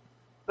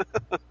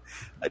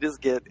 I just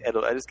get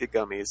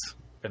gummies.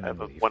 And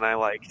when I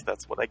like,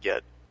 that's what I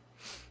get.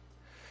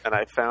 And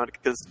I found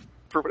because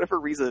for whatever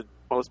reason,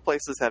 most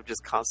places have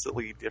just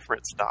constantly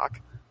different stock.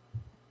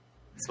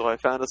 So I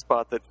found a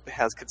spot that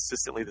has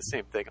consistently the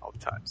same thing all the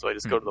time. So I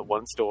just go to the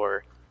one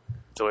store.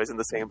 It's always in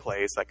the same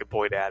place. I can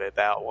point at it,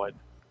 that one.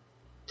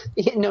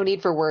 No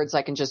need for words.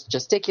 I can just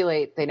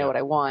gesticulate. They know what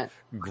I want.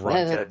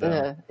 Grunt at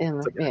them. I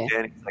can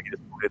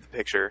just point at the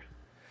picture.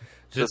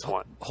 Just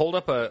one. Hold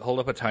up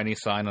a tiny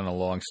sign on a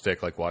long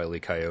stick like Wile E.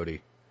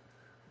 Coyote.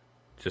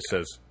 Just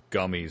says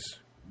gummies.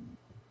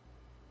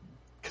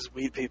 Because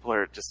weed people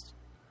are just...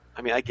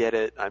 I mean, I get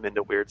it. I'm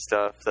into weird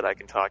stuff that I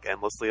can talk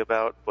endlessly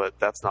about, but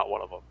that's not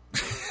one of them.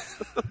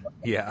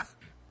 Yeah.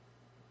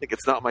 Like,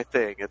 it's not my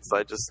thing.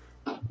 I just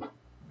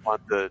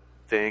want the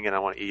thing and I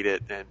want to eat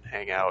it and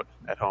hang out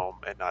at home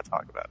and not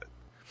talk about it.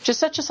 Just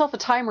set yourself a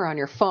timer on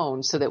your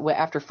phone so that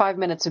after 5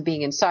 minutes of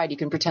being inside, you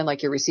can pretend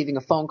like you're receiving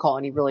a phone call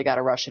and you really got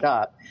to rush it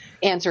up.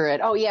 Answer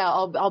it. Oh, yeah,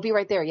 I'll be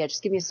right there. Yeah,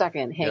 just give me a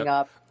second. Hang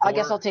up. I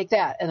guess I'll take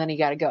that. And then you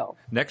got to go.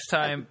 Next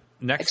time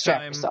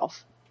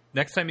yourself.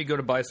 Next time you go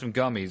to buy some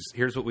gummies,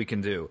 here's what we can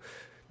do.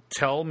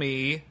 Tell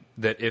me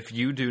that if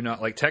you do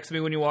not, text me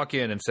when you walk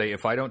in and say,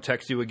 if I don't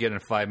text you again in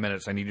 5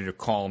 minutes, I need you to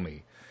call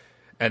me.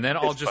 And then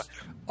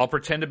I'll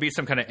pretend to be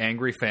some kind of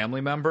angry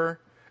family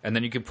member, and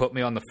then you can put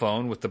me on the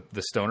phone with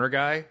the stoner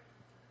guy,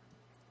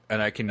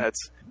 and I can...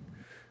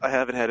 I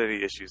haven't had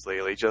any issues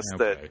lately, just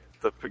that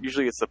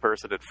usually it's the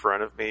person in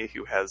front of me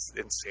who has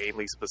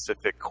insanely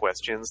specific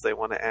questions they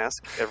want to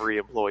ask every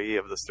employee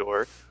of the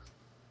store.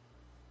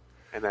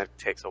 And that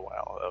takes a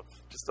while of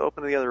just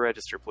open the other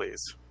register,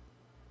 please.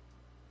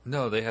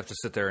 No, they have to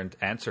sit there and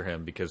answer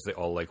him because they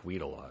all like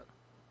weed a lot.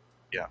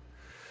 Yeah.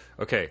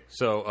 Okay,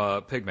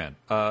 so Pigman.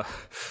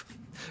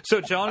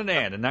 So John and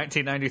Ann in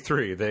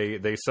 1993,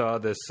 they saw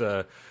this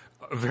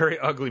very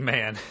ugly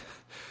man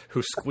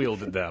who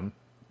squealed at them.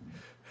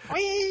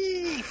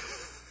 In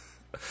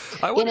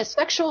a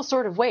sexual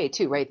sort of way,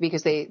 too, right?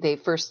 Because they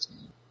first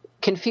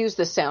confused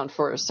the sound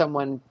for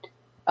someone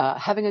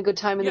having a good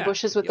time in the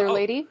bushes with their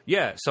lady.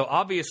 Yeah, so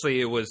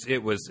obviously it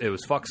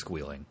was fuck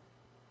squealing.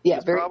 Yeah,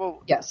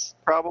 yes.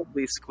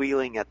 Probably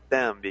squealing at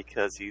them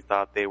because he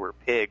thought they were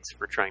pigs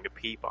for trying to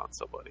peep on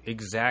somebody.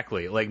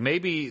 Exactly. Like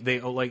maybe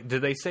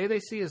did they say they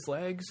see his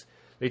legs?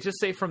 They just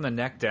say from the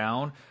neck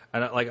down,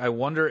 and I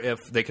wonder if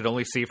they could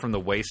only see from the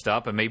waist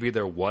up, and maybe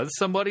there was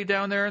somebody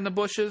down there in the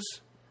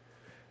bushes,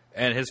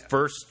 and his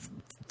first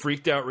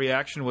freaked out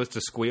reaction was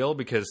to squeal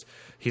because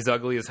he's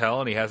ugly as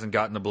hell and he hasn't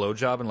gotten a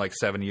blowjob in like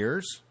 7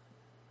 years.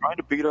 Trying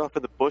to beat off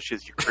in the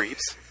bushes, you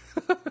creeps.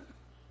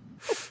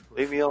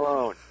 Leave me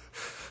alone.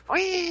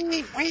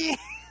 Wee, wee.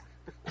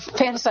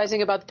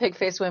 Fantasizing about the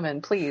pig-faced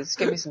women. Please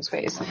give me some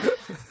space.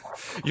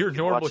 You're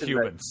normal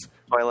humans.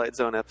 Twilight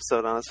Zone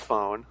episode on his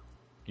phone.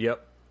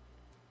 Yep.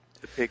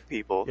 The pig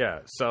people. Yeah,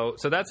 so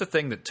that's a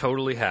thing that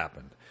totally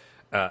happened.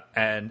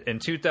 And in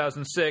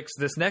 2006,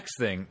 this next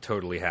thing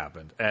totally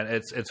happened. And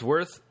it's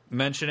worth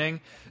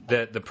mentioning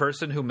that the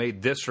person who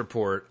made this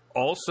report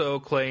also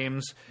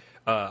claims...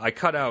 I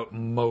cut out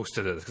most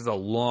of this because it's a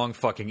long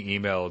fucking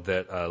email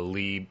that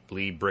Lee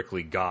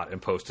Brickley got and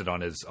posted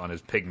on his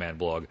Pigman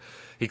blog.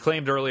 He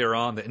claimed earlier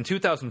on that in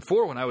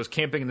 2004, when I was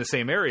camping in the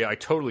same area, I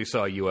totally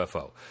saw a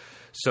UFO.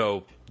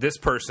 So this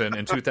person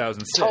in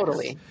 2006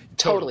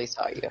 totally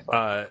saw a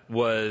UFO.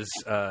 Was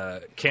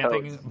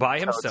camping by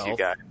himself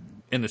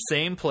in the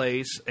same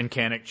place in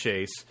Cannock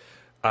Chase.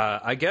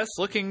 I guess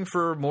looking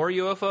for more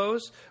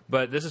UFOs,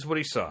 but this is what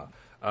he saw.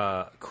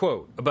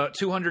 Quote, about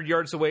 200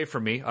 yards away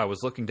from me, I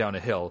was looking down a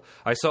hill.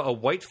 I saw a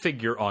white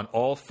figure on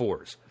all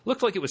fours.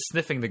 Looked like it was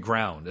sniffing the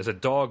ground, as a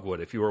dog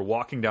would if you were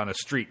walking down a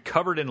street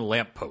covered in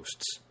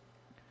lampposts.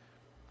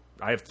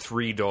 I have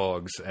 3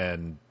 dogs,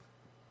 and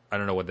I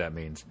don't know what that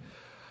means.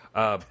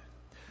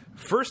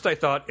 First I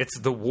thought it's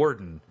the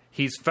warden.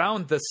 He's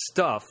found the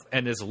stuff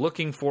and is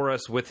looking for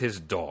us with his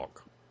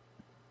dog.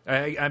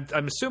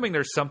 I'm assuming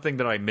there's something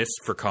that I missed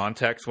for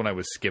context when I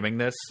was skimming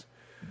this.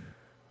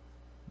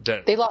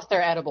 That, they lost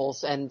their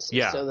edibles, and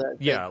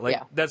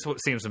that's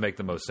what seems to make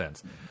the most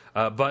sense.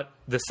 But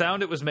the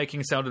sound it was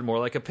making sounded more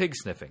like a pig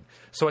sniffing,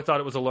 so I thought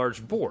it was a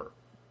large boar.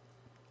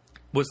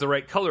 Was the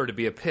right color to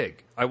be a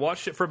pig. I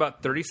watched it for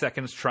about 30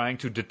 seconds trying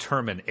to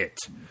determine it.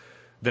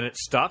 Then it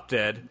stopped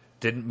dead,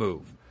 didn't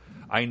move.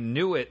 I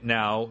knew it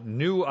now,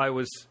 knew I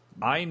was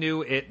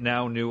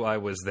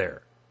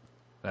there.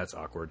 That's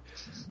awkward.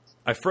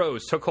 I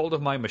froze, took hold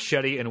of my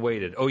machete, and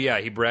waited. Oh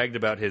yeah, he bragged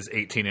about his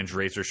 18-inch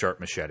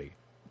razor-sharp machete.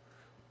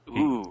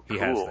 Ooh, he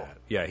cool. has that.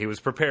 Yeah, he was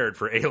prepared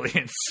for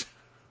aliens.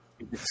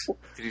 Did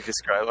he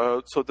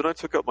describe? So then I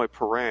took out my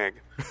parang,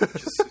 which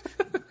is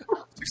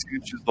 16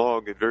 inches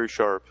long and very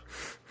sharp.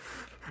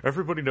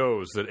 Everybody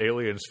knows that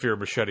aliens fear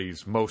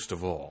machetes most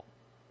of all.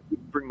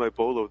 Bring my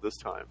bolo this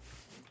time.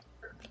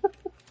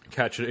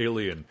 Catch an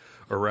alien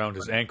around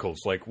his ankles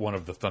like one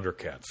of the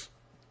Thundercats.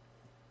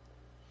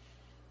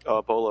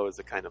 Bolo is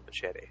a kind of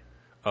machete.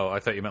 Oh,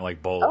 I thought you meant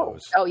like bolos.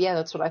 Oh yeah,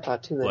 that's what I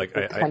thought too. Like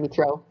the kind you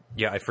throw.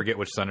 Yeah, I forget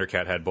which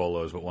Thundercat had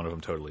bolos, but one of them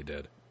totally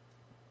did.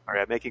 All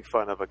right, I'm making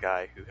fun of a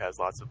guy who has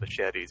lots of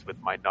machetes with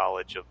my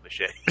knowledge of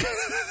machetes.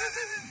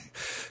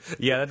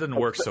 Yeah, that didn't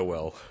work so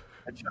well.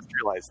 I just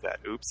realized that.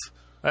 Oops.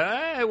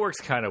 It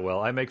works kind of well.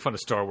 I make fun of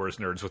Star Wars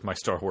nerds with my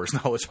Star Wars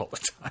knowledge all the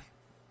time.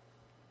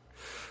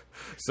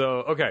 So,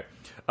 okay.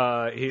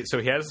 He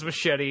has his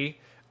machete.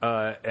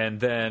 And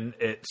then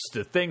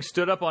the thing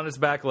stood up on his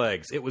back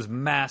legs. It was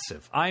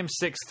massive. I'm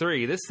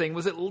 6'3". This thing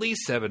was at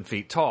least 7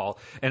 feet tall,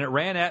 and it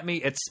ran at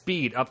me at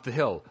speed up the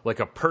hill like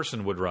a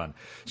person would run,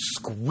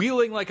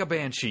 squealing like a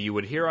banshee you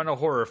would hear on a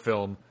horror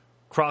film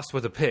crossed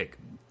with a pig.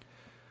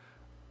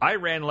 I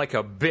ran like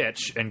a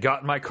bitch and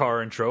got in my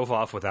car and drove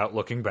off without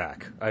looking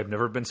back. I've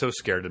never been so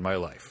scared in my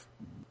life.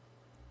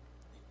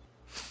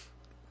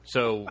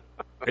 So,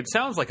 it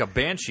sounds like a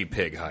banshee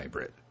pig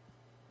hybrid.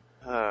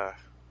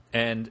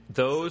 And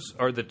those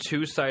are the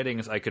 2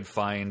 sightings I could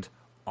find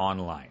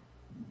online.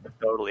 It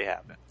totally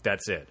happened.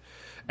 That's it.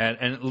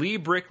 And Lee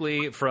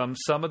Brickley, from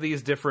some of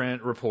these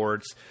different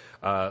reports,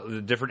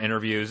 the different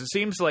interviews, it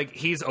seems like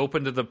he's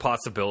open to the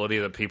possibility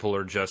that people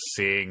are just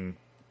seeing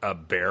a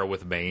bear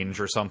with mange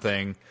or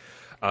something.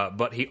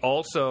 But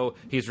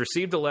he's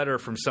received a letter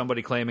from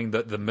somebody claiming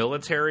that the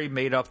military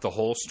made up the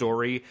whole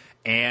story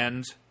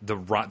and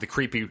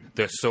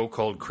the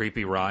so-called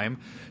creepy rhyme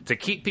to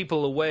keep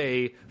people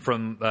away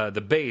from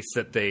the base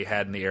that they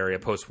had in the area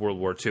post World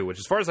War II, which,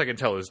 as far as I can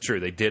tell, is true.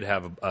 They did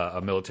have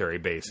a military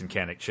base in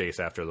Cannock Chase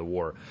after the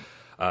war,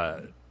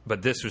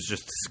 but this was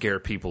just to scare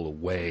people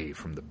away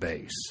from the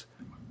base.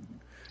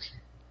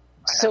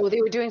 So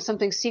they were doing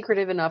something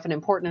secretive enough and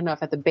important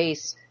enough at the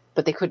base,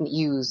 but they couldn't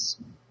use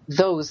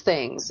those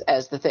things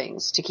as the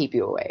things to keep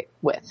you away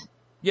with.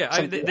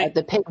 Yeah,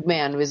 the pig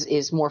man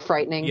is more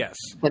frightening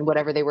than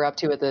whatever they were up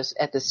to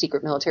at the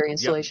secret military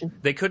installation. Yeah.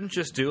 They couldn't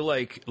just do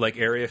like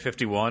Area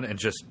 51 and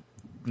just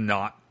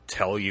not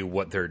tell you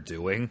what they're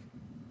doing.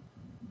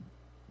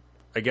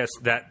 I guess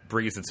that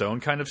breeds its own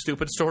kind of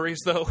stupid stories,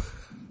 though.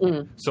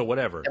 Mm. So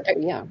whatever.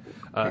 Yeah.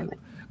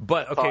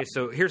 But, okay,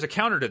 so here's a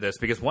counter to this,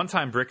 because one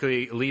time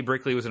Lee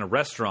Brickley was in a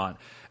restaurant,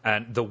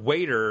 and the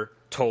waiter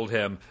told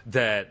him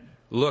that,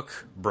 look,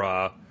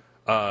 brah,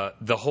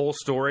 the whole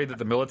story that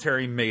the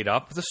military made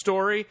up the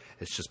story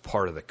is just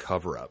part of the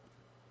cover-up.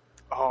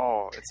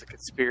 Oh, it's a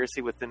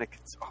conspiracy within a...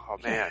 Oh,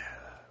 man. Yeah.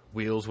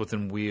 Wheels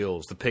within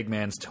wheels. The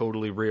pigman's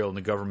totally real, and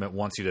the government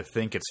wants you to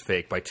think it's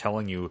fake by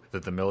telling you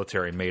that the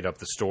military made up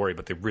the story,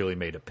 but they really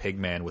made a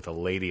pigman with a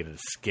lady that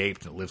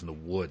escaped and lives in the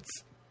woods.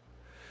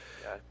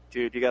 Yeah,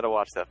 dude, you got to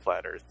watch that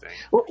Flat Earth thing.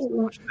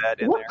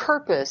 What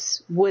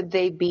purpose would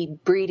they be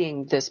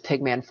breeding this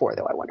pigman for,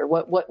 though, I wonder?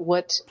 What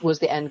was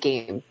the end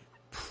game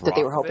that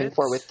they were hoping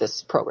for with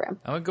this program?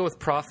 I would go with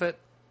profit.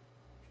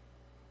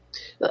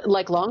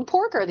 Like long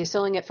pork? Are they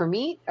selling it for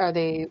meat? Are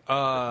they...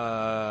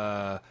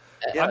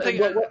 I'm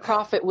thinking, what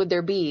profit would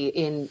there be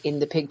in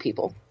the pig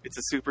people? It's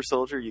a super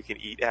soldier you can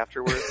eat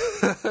afterwards.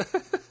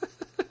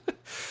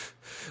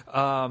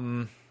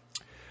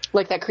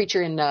 Like that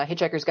creature in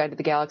Hitchhiker's Guide to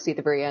the Galaxy at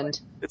the very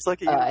end. It's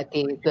like at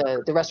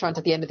the restaurant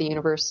at the end of the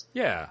universe.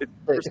 Yeah,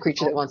 the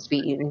creature that wants to be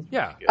eaten.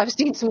 Yeah, I've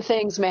seen some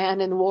things, man.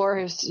 In the war,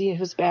 it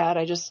was bad.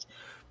 I just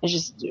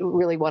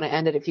really want to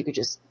end it. If you could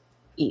just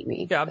eat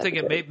me. Yeah, I'm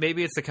thinking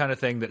maybe it's the kind of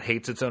thing that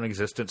hates its own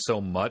existence so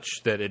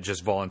much that it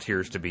just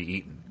volunteers to be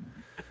eaten.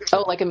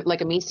 Oh, like a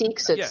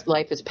Meeseeks, its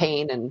life is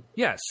pain and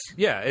yes,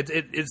 yeah.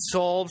 It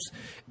solves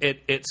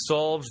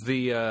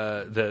the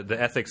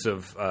ethics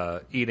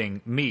of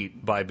eating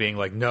meat by being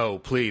like, no,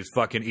 please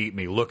fucking eat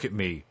me. Look at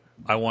me.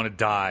 I want to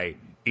die.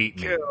 Eat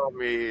me. Kill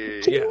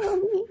me. Kill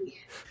me.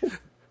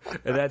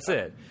 And that's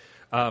it.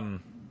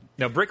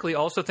 Now Brickley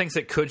also thinks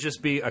it could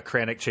just be a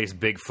Kranich Chase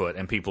Bigfoot,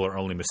 and people are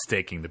only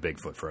mistaking the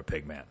Bigfoot for a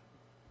pigman.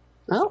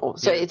 Oh,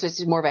 so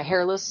it's more of a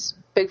hairless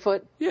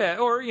Bigfoot? Yeah,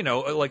 or,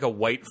 like a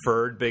white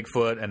furred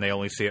Bigfoot, and they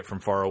only see it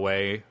from far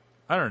away.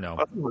 I don't know.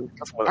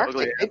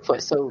 Arctic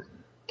Bigfoot, so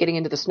getting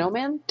into the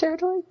snowman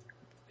territory?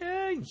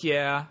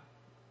 Yeah,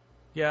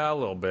 a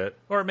little bit.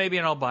 Or maybe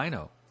an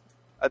albino.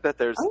 I bet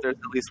there's at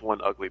least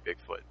one ugly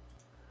Bigfoot.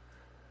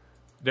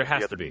 There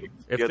has to be.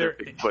 The other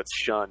Bigfoot's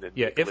shunned. And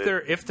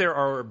if there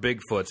are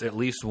Bigfoots, at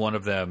least one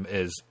of them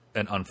is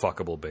an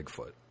unfuckable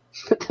Bigfoot.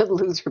 The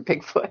loser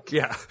Bigfoot.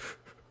 Yeah.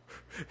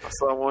 I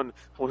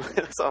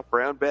saw a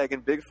brown bag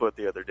in Bigfoot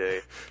the other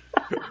day.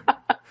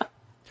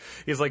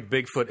 He's like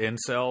Bigfoot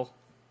incel.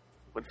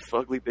 What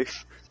fugly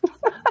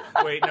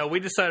Bigfoot? Wait, no,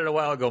 we decided a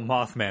while ago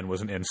Mothman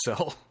was an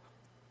incel.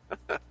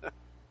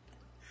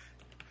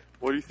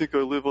 Why do you think I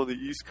live on the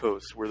East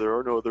Coast where there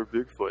are no other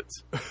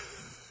Bigfoots?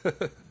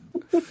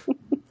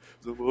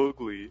 I'm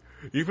ugly.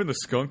 Even the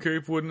skunk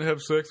ape wouldn't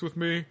have sex with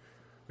me?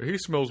 He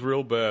smells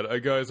real bad.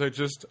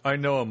 I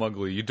know I'm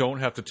ugly. You don't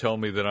have to tell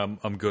me that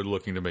I'm good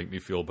looking to make me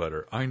feel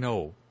better. I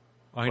know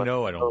I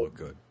don't look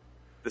good.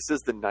 This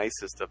is the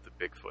nicest of the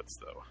Bigfoots,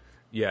 though.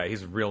 Yeah,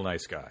 he's a real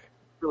nice guy.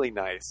 Really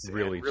nice.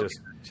 Really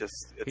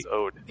it's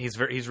owed. He's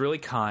really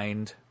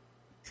kind.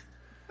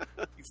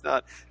 He's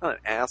not an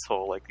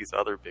asshole like these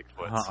other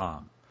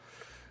Bigfoots.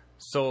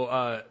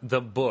 So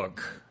the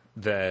book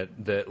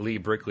that Lee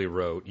Brickley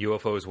wrote,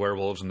 UFOs,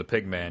 Werewolves, and the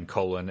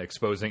Pigman,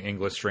 exposing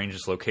England's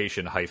strangest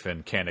location,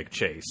 Kranich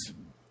Chase,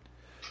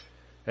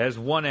 has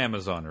one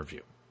Amazon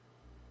review.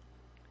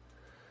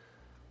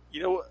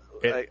 You know,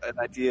 an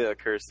idea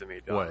occurs to me,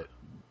 Don. What?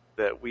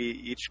 That we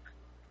each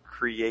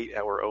create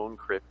our own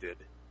cryptid.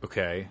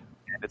 Okay.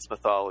 And its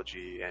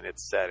mythology and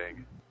its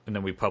setting. And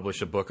then we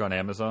publish a book on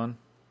Amazon?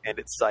 And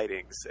its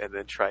sightings, and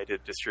then try to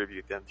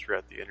distribute them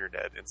throughout the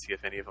internet and see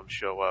if any of them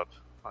show up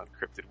on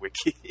Cryptid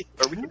Wiki.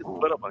 Or we can just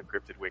put them on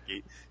Cryptid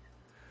Wiki.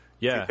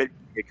 Yeah. See if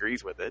it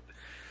agrees with it.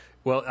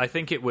 Well, I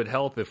think it would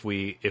help if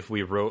we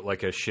wrote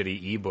like a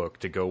shitty ebook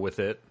to go with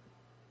it.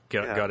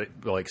 Got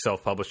it like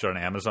self-published on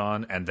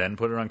Amazon and then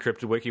put it on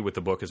Cryptid Wiki with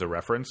the book as a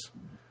reference.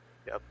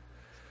 Yep.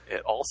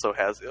 It also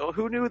has... Oh,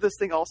 who knew this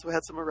thing also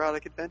had some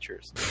erotic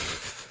adventures?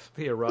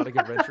 The erotic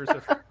adventures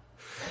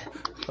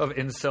of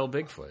incel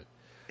Bigfoot.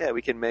 Yeah,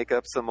 we can make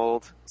up some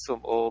old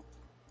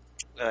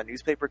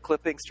newspaper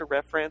clippings to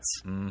reference.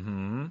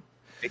 Mm-hmm.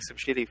 Make some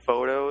shitty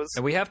photos.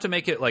 And we have to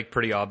make it like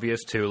pretty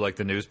obvious too. Like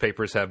the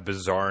newspapers have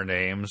bizarre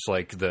names,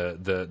 like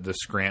the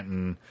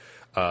Scranton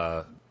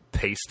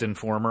Paste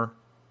Informer.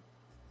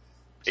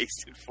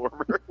 Paste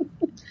Informer.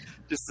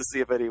 Just to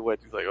see if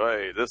anyone's like, oh,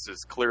 hey, this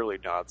is clearly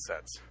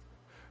nonsense.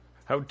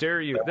 How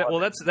dare you?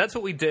 That's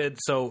what we did.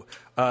 So,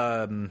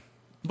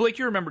 Blake,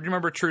 do you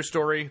remember True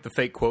Story, the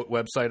fake quote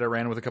website I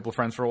ran with a couple of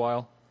friends for a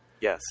while?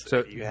 Yes.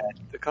 So you had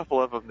a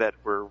couple of them that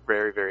were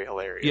very, very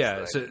hilarious.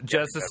 Yeah. So,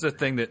 Jess, this is a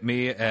thing that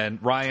me and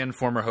Ryan,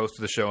 former host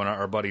of the show, and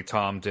our buddy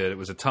Tom did. It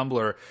was a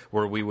Tumblr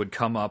where we would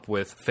come up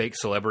with fake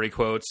celebrity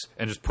quotes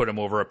and just put them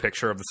over a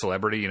picture of the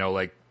celebrity, you know,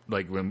 like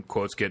when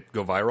quotes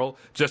go viral,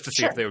 just to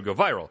see if they would go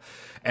viral.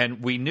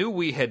 And we knew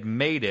we had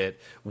made it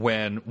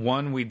when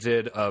one we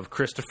did of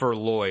Christopher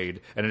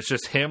Lloyd, and it's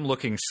just him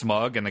looking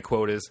smug, and the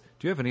quote is,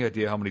 "Do you have any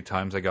idea how many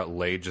times I got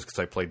laid just because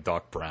I played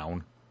Doc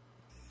Brown?"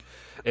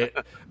 It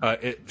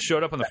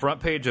showed up on the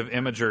front page of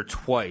Imager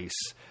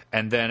twice,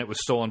 and then it was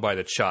stolen by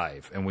the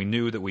Chive, and we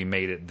knew that we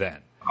made it then.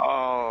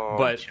 Oh,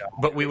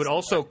 but we would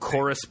also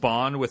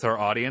correspond with our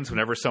audience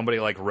whenever somebody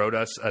like wrote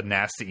us a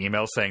nasty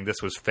email saying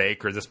this was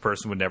fake or this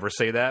person would never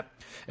say that.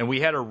 And we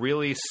had a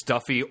really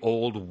stuffy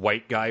old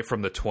white guy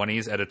from the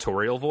 20s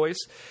editorial voice,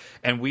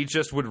 and we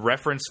just would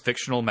reference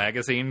fictional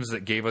magazines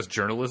that gave us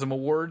journalism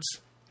awards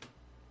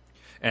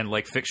and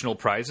like fictional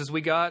prizes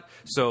we got.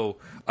 So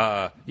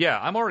yeah,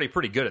 I'm already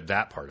pretty good at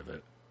that part of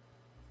it.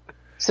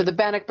 So the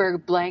Bannockburn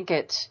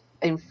Blanket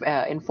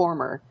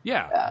Informer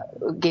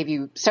gave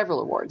you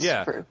several awards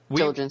for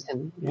diligence.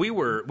 We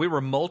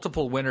were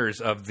multiple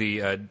winners of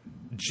the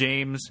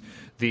James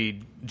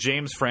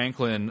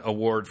Franklin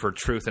Award for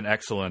Truth and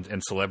Excellence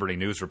in Celebrity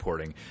News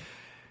Reporting.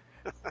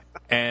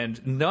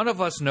 And none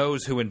of us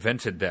knows who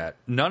invented that.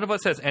 None of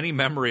us has any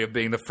memory of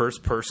being the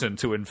first person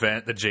to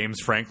invent the James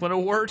Franklin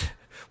Award.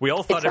 We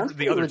all thought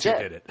the other two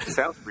did it.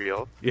 Sounds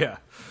real. Yeah.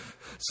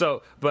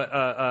 So, but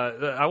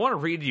I want to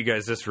read you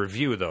guys this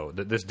review, though,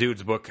 that this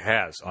dude's book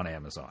has on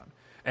Amazon.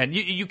 And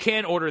you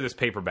can order this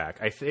paperback.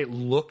 It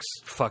looks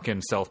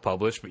fucking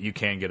self-published, but you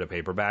can get a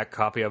paperback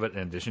copy of it in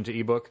addition to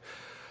ebook.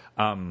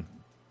 The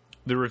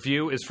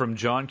review is from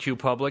John Q.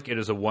 Public. It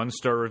is a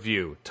 1-star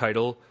review.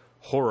 Title,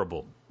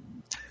 Horrible.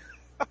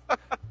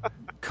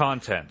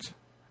 Content,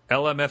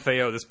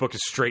 LMFAO, this book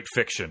is straight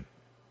fiction.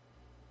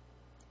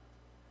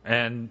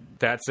 And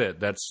that's it.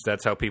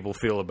 That's how people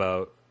feel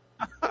about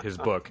his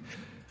book.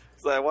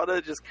 So I want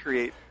to just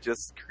create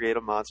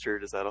a monster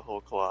just out of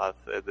whole cloth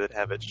and then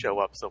have it show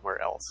up somewhere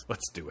else.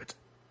 Let's do it.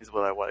 Is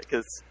what I want,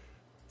 because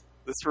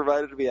this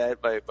reminded me. I had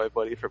my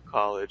buddy from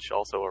college,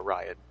 also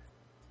Orion,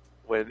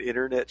 when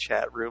internet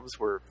chat rooms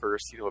were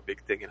first, a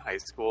big thing in high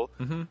school.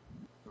 Mm-hmm.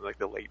 In like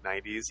the late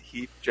 90s,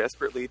 he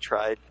desperately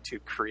tried to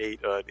create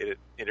an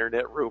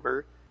internet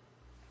rumor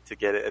to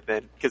get it, and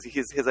then because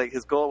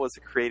his goal was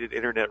to create an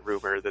internet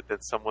rumor that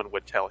then someone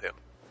would tell him.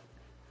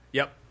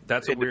 Yep,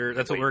 that's what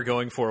we're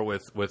going for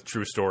with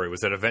True Story,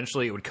 was that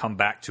eventually it would come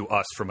back to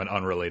us from an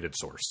unrelated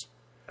source.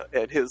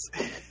 And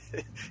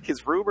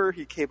his rumor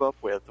he came up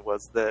with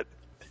was that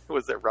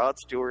Rod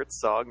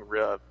Stewart's song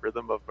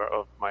 "Rhythm of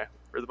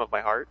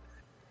My Heart"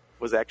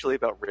 was actually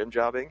about rim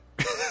jobbing.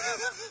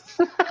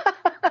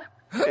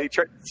 And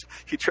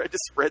he tried to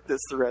spread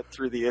this threat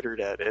through the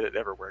internet, and it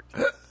never worked.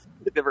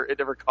 It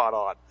never caught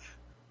on.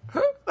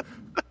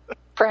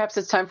 Perhaps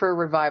it's time for a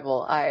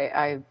revival.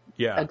 I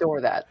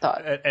adore that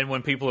thought. And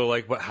when people are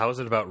like, "But how is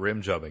it about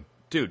rim jobbing?"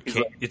 Dude,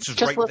 it's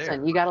just right listen.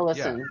 there. You got to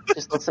listen. Yeah.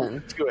 Just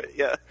listen to it.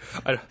 Yeah.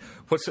 It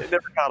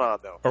never caught on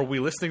though. Are we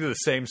listening to the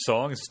same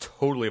song? It's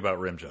totally about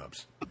rim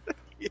jobs.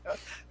 Yeah,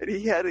 and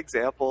he had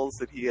examples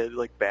that he had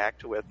like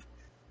backed with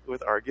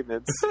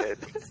arguments and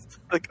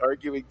like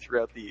arguing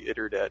throughout the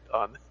internet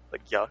on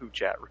like Yahoo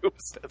chat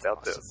rooms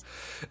about this.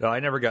 No, I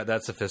never got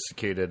that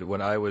sophisticated.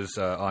 When I was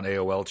on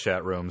AOL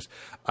chat rooms,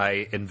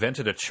 I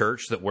invented a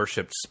church that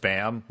worshipped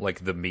Spam,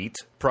 like the meat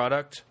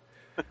product.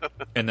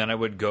 And then I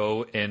would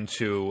go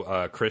into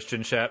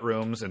Christian chat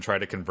rooms and try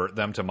to convert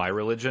them to my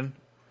religion.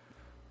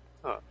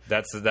 Huh.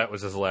 That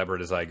was as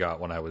elaborate as I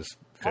got when I was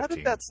 15. How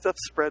did that stuff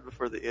spread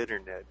before the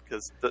internet?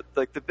 Because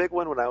the big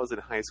one when I was in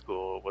high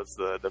school was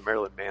the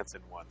Marilyn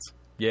Manson ones.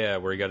 Yeah,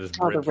 where he got his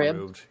ribs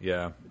removed.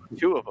 Yeah,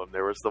 2 of them.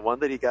 There was the one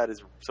that he got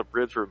some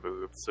ribs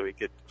removed so he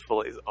could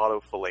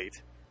auto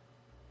fillate.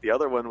 The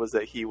other one was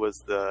that he was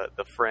the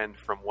friend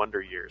from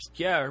Wonder Years.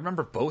 Yeah, I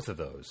remember both of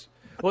those.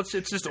 Well,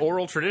 it's just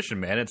oral tradition,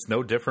 man. It's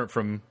no different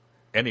from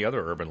any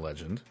other urban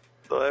legend.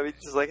 So I mean,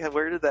 just like,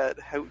 where did that?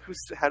 How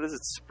does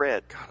it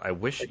spread? God, I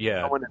wish. Like,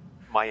 yeah, someone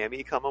in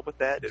Miami come up with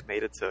that. It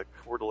made it to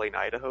Coeur d'Alene,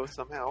 Idaho,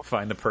 somehow.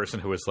 Find the person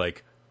who was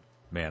like,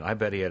 man, I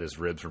bet he had his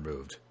ribs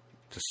removed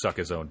to suck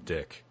his own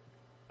dick.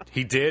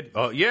 He did?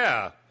 Oh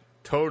yeah,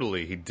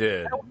 totally, he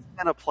did.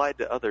 And applied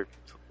to other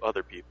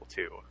people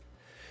too.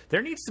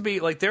 There needs to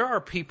be, like, there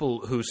are people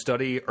who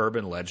study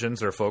urban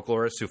legends or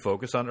folklorists who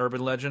focus on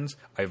urban legends.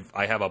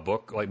 I have a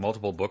book, like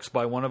multiple books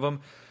by one of them.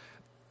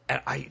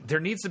 And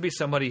there needs to be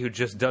somebody who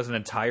just does an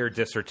entire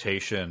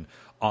dissertation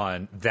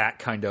on that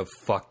kind of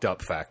fucked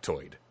up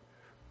factoid.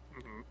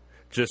 Mm-hmm.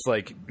 Just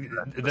like...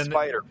 The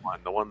spider one,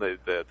 the one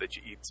that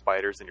you eat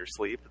spiders in your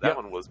sleep, that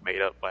one was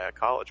made up by a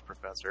college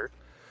professor.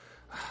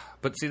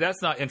 But see,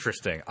 that's not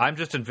interesting. I'm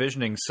just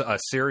envisioning a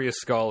serious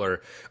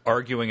scholar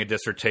arguing a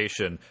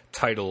dissertation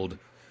titled...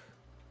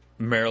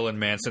 Marilyn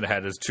Manson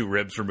had his 2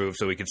 ribs removed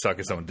so he could suck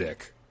his own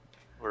dick.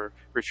 Or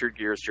Richard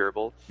Gere's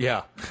gerbil.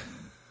 Yeah.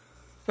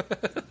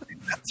 That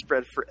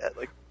spread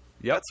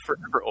that's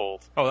forever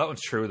old. Oh, that one's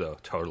true, though.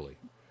 Totally.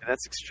 And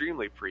that's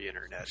extremely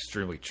pre-internet.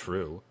 Extremely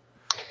true.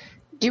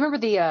 Do you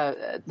remember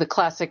the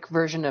classic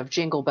version of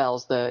Jingle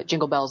Bells, the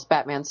Jingle Bells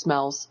Batman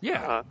Smells?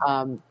 Yeah.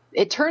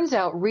 It turns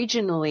out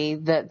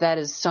regionally that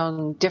is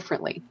sung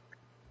differently.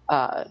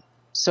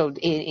 So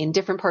in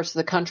different parts of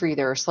the country,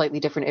 there are slightly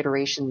different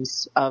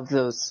iterations of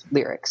those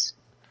lyrics.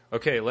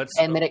 Okay,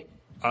 and that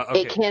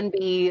it can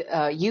be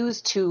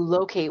used to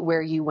locate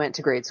where you went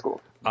to grade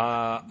school.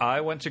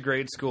 I went to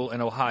grade school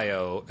in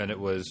Ohio, and it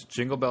was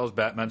Jingle Bells,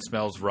 Batman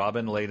Smells,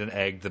 Robin laid an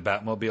egg, the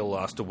Batmobile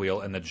lost a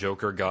wheel, and the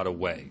Joker got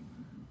away.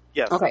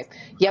 Yes. Okay.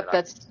 Yep.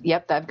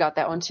 I've got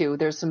that one too.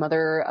 There's some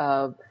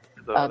other.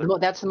 So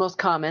that's the most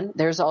common.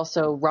 There's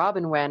also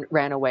Robin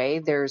ran away.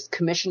 There's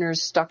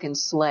Commissioners stuck in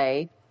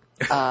sleigh.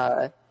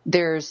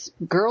 There's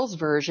girls'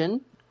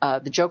 version.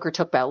 The Joker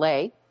took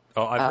ballet.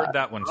 Oh, I've heard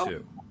that one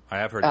too. I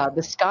have heard that.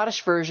 The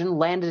Scottish version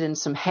landed in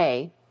some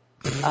hay.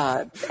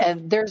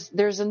 And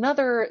there's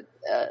another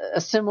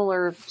a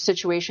similar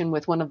situation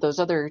with one of those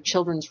other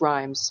children's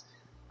rhymes.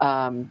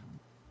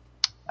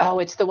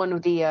 It's the one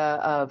with the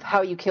of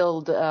how you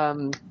killed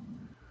the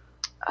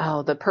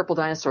purple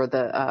dinosaur,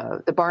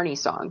 the Barney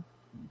song.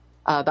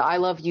 The I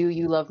love you,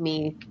 you love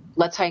me.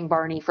 Let's hang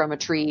Barney from a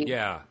tree.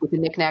 Yeah. With the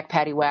knick-knack,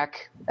 paddywhack.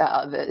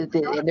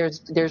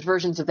 There's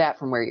versions of that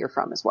from where you're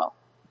from as well.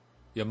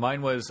 Yeah,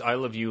 mine was I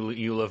love you,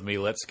 you love me.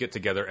 Let's get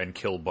together and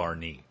kill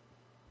Barney.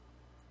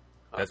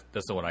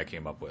 That's the one I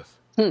came up with.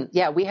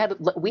 Yeah, we had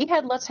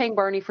Let's Hang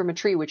Barney from a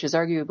Tree, which is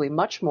arguably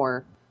much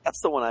more. That's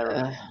the one I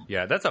remember.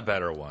 Yeah, that's a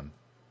better one.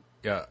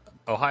 Yeah,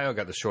 Ohio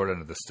got the short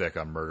end of the stick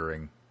on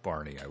murdering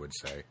Barney, I would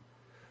say.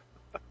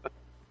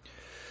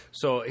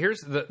 So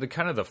here's the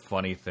kind of the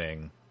funny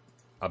thing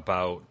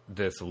about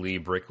this Lee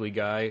Brickley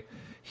guy.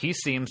 He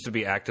seems to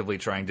be actively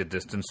trying to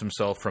distance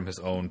himself from his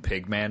own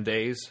Pigman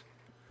days.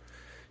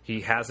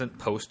 He hasn't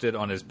posted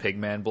on his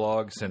Pigman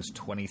blog since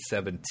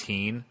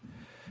 2017.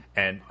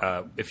 And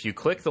if you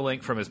click the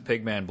link from his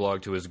Pigman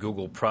blog to his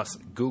Google Plus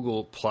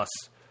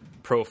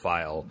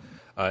profile,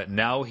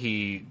 now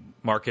he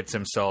markets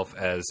himself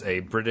as a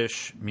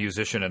British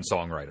musician and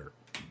songwriter.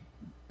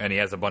 And he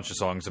has a bunch of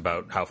songs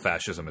about how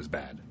fascism is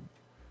bad.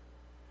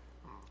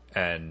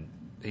 And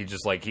he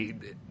just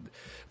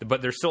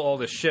but there's still all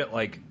this shit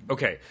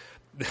okay.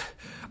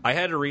 I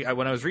had to read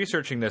when I was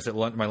researching this at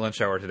my lunch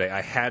hour today.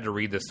 I had to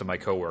read this to my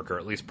coworker,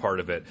 at least part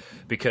of it,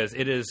 because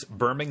it is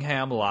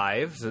Birmingham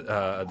Live.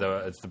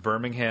 It's the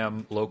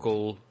Birmingham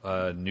local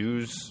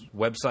news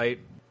website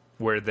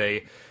where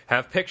they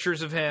have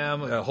pictures of him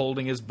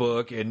holding his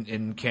book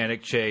in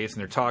Cannock Chase, and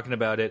they're talking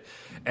about it.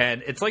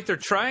 And it's like they're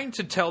trying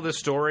to tell the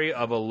story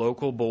of a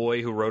local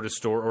boy who wrote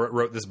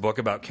this book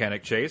about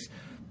Cannock Chase,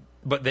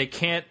 but they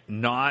can't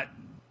not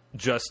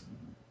just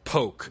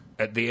poke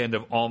at the end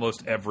of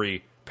almost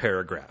every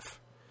paragraph.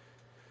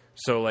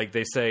 So,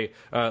 they say,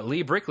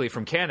 Lee Brickley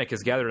from Cannock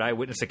has gathered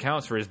eyewitness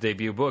accounts for his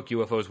debut book,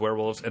 UFOs,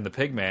 Werewolves, and the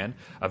Pigman,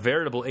 a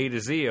veritable A to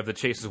Z of the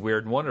Chase's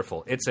Weird and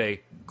Wonderful. It's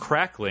a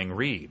crackling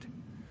read.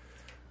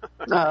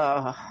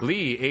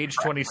 Lee, age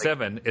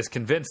 27, is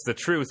convinced the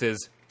truth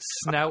is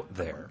snout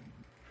there.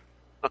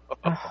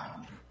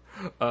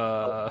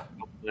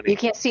 You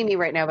can't see me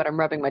right now, but I'm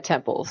rubbing my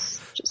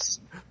temples.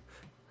 Just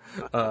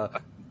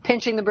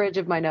pinching the bridge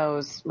of my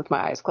nose with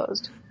my eyes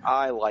closed.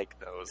 I like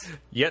those.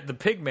 Yet the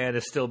Pigman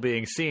is still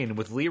being seen,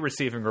 with Lee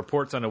receiving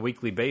reports on a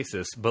weekly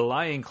basis,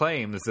 belying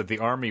claims that the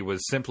Army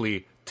was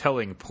simply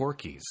telling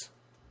porkies.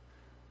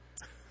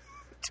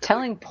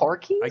 Telling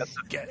porkies?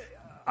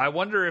 I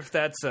wonder if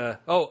that's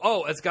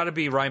it's got to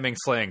be rhyming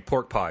slang.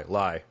 Pork pie,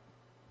 lie.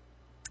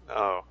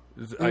 Oh.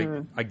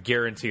 I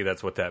guarantee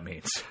that's what that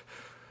means.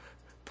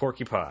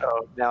 Porky pie.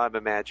 Oh, now I'm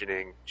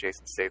imagining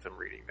Jason Statham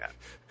reading that.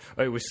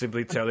 I was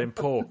simply telling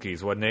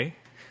porkies, wasn't he?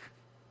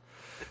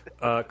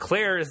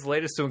 Claire is the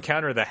latest to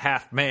encounter the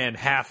half-man,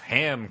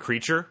 half-ham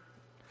creature.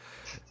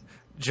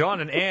 John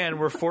and Anne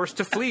were forced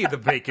to flee the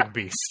bacon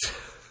beast.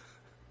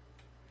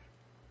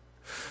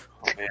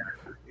 Oh, man.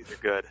 These are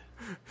good.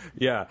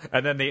 Yeah,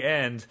 and then the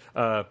end,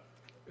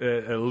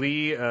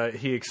 Lee,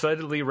 he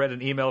excitedly read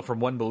an email from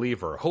one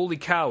believer. Holy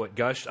cow, it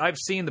gushed. I've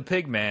seen the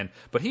Pigman,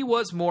 but he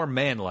was more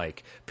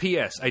man-like.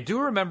 P.S. I do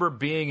remember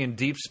being in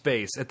deep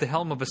space at the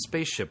helm of a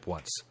spaceship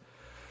once.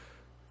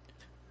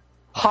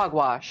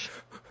 Hogwash.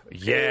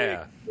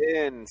 Yeah.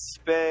 In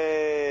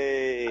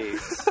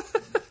space.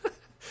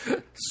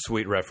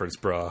 Sweet reference,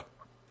 brah.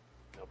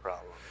 No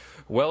problem.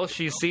 Well,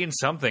 she's seen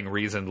something,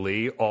 reasoned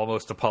Lee,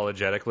 almost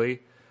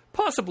apologetically.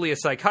 Possibly a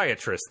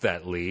psychiatrist,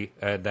 that Lee,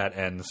 and that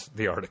ends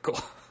the article.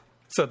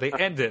 So they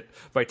end it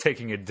by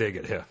taking a dig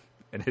at him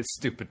and his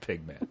stupid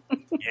Pigman.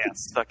 Yeah,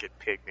 suck it,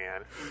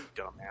 Pigman.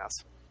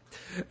 Dumbass.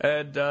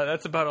 And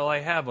that's about all I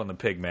have on the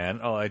Pigman.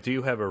 Oh, I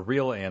do have a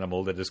real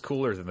animal that is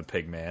cooler than the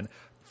Pigman.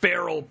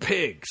 Feral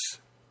pigs.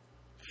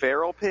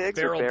 Feral pigs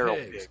or barrel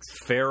pigs?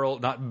 Feral,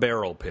 not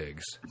barrel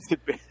pigs.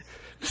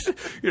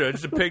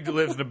 Just a pig that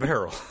lives in a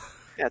barrel.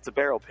 Yeah, it's a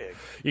barrel pig.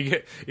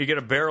 You get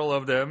a barrel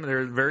of them.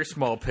 They're very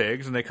small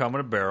pigs, and they come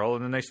in a barrel,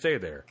 and then they stay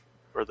there.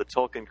 Or the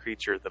Tolkien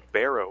creature, the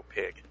barrow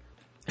pig.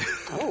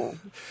 Oh.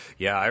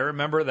 Yeah, I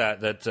remember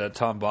that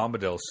Tom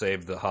Bombadil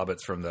saved the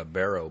hobbits from the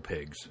barrow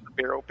pigs.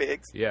 Barrow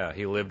pigs? Yeah,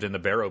 he lived in the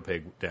barrow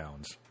pig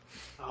downs.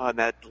 Oh, and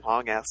that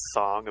long-ass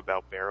song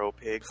about barrow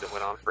pigs that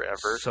went on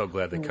forever. So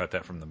glad they cut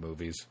that from the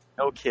movies.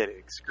 No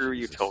kidding. Screw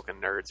you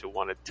Tolkien nerds who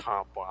wanted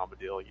Tom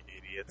Bombadil, you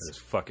idiots. Those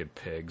fucking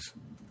pigs.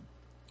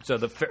 So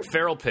the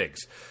feral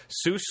pigs,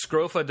 Sus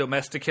scrofa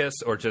domesticus,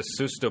 or just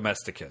Sus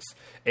domesticus,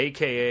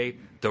 a.k.a.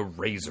 the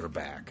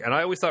razorback. And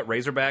I always thought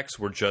razorbacks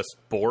were just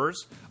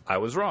boars. I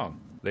was wrong.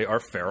 They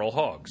are feral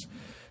hogs.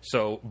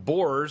 So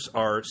boars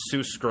are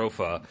Sus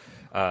scrofa.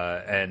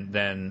 And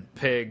then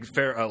pigs,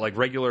 like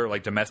regular,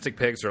 like domestic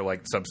pigs, are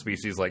like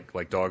subspecies,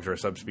 like dogs are a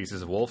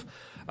subspecies of wolf.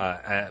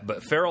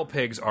 But feral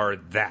pigs are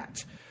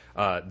that.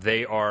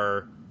 They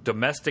are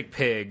domestic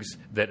pigs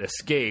that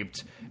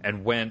escaped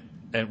and went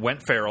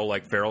feral,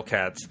 like feral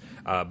cats.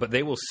 But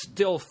they will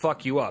still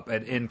fuck you up.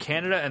 And in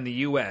Canada and the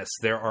U.S.,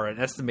 there are an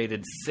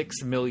estimated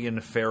 6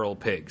 million feral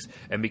pigs.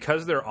 And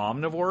because they're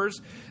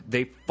omnivores,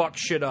 they fuck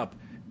shit up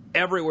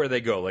everywhere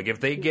they go. Like,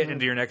 if they get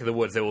into your neck of the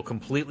woods, they will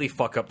completely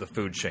fuck up the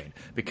food chain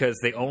because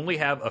they only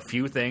have a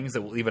few things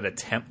that will even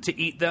attempt to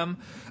eat them.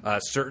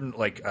 Certain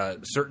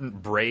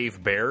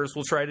brave bears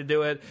will try to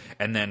do it,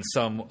 and then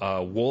some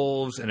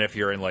wolves, and if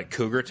you're in like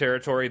cougar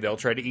territory, they'll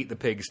try to eat the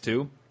pigs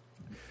too.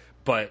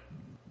 But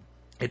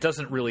it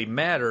doesn't really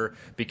matter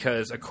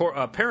because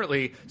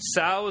apparently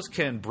sows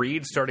can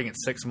breed starting at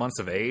 6 months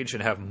of age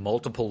and have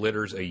multiple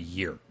litters a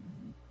year.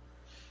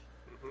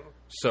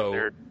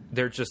 So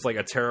they're just like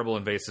a terrible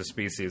invasive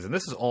species. And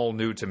this is all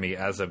new to me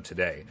as of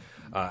today.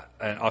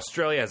 And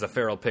Australia has a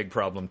feral pig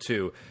problem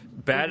too.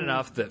 Bad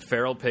enough that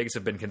feral pigs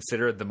have been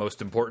considered the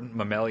most important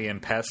mammalian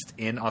pest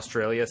in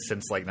Australia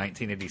since like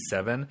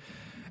 1987.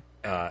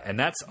 And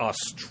that's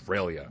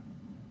Australia.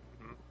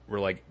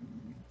 We're like,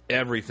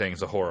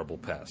 everything's a horrible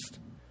pest.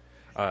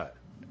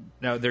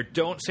 Now, there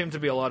don't seem to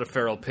be a lot of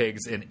feral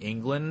pigs in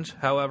England,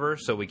 however,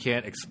 so we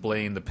can't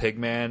explain the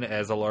pigman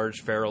as a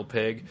large feral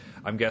pig.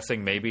 I'm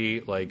guessing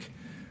maybe, like,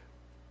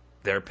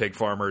 their pig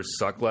farmers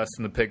suck less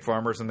than the pig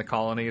farmers in the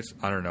colonies.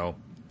 I don't know.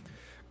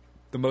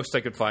 The most I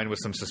could find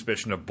was some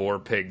suspicion of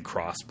boar-pig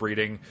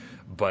crossbreeding,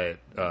 but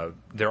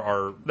there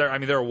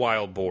are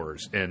wild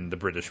boars in the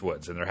British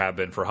woods, and there have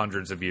been for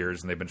hundreds of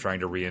years, and they've been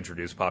trying to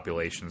reintroduce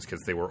populations because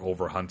they were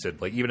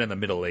overhunted. Like, even in the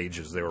Middle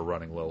Ages, they were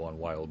running low on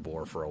wild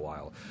boar for a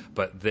while.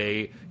 But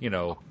they,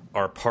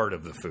 are part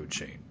of the food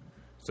chain,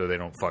 so they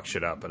don't fuck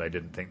shit up. But I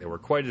didn't think they were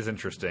quite as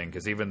interesting,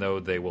 because even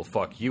though they will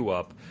fuck you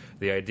up,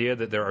 the idea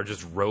that there are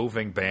just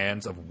roving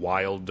bands of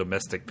wild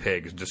domestic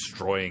pigs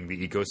destroying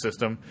the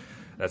ecosystem,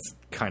 that's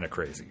kind of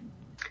crazy.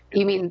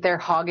 You mean they're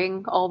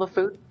hogging all the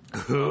food?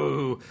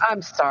 Ooh.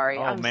 I'm sorry.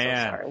 Oh, I'm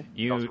man.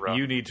 so sorry.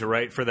 You need to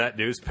write for that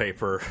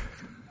newspaper.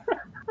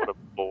 What a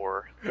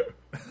bore.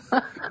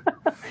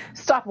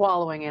 Stop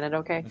wallowing in it,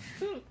 okay?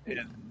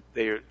 And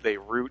they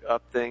root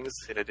up things.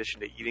 In addition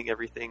to eating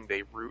everything,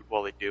 they root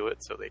while they do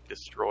it, so they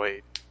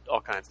destroy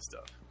all kinds of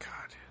stuff.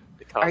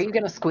 God. Are you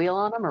going to squeal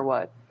on them or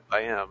what?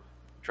 I am.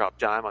 Drop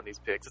dime on these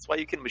pigs. That's why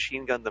you can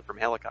machine gun them from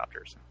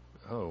helicopters.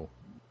 Oh.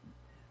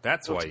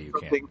 That's why you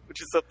can.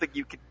 Which is something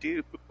you could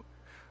do.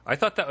 I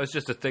thought that was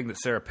just a thing that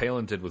Sarah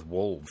Palin did with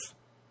wolves.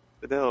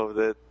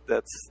 No,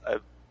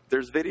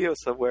 there's video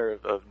somewhere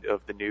of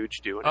the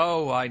Nuge doing it.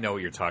 Oh, I know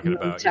what you're talking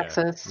about.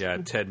 Texas. Yeah,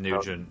 Ted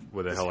Nugent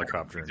with a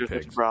helicopter and pigs.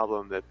 pigs. There's a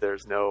problem that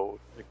there's no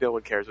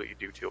one cares what you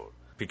do to them.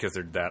 Because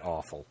they're that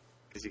awful.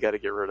 Because you got to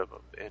get rid of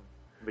them. And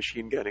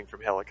machine gunning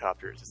from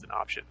helicopters is an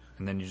option.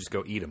 And then you just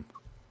go eat them.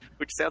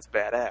 Which sounds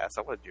badass.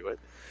 I want to do it.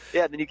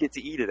 Yeah, and then you get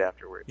to eat it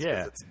afterwards.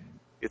 Yeah.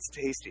 It's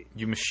tasty.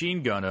 You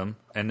machine gun them,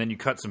 and then you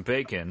cut some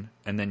bacon,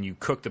 and then you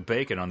cook the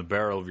bacon on the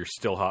barrel of your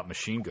still hot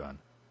machine gun.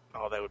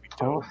 Oh, that would be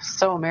dope. Oh,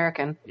 so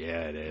American.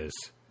 Yeah, it is.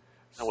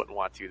 I wouldn't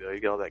want to, though. You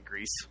get all that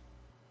grease.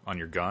 On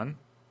your gun?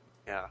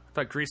 Yeah. I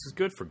thought grease is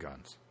good for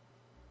guns.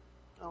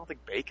 I don't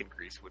think bacon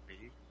grease would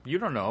be. You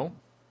don't know.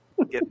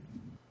 It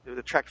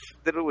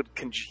would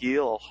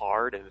congeal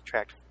hard and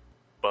attract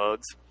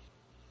bugs.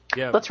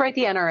 Yeah. Let's write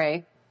the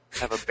NRA.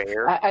 Have a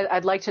bear.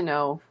 I'd like to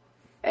know,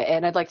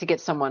 and I'd like to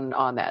get someone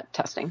on that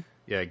testing.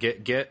 Yeah,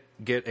 get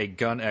a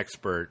gun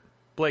expert.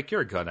 Blake,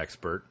 you're a gun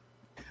expert.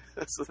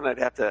 So then I'd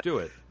have to do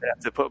it. I'd have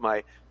to put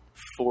my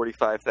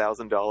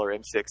 $45,000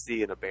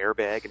 M60 in a bear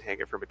bag and hang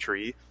it from a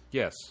tree.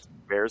 Yes.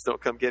 Bears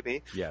don't come get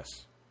me.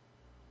 Yes.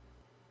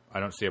 I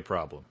don't see a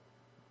problem.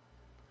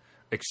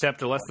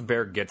 Except unless the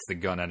bear gets the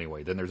gun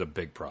anyway, then there's a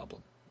big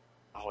problem.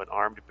 Oh, an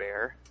armed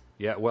bear?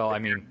 Yeah, well, I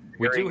mean,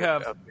 we do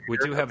have the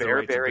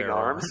right to bear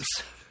arms.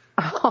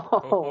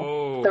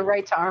 Oh, the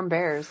right to arm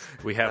bears.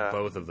 We have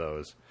both of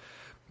those.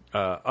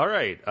 All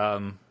right.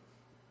 You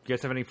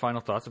guys have any final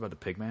thoughts about the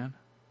Pigman?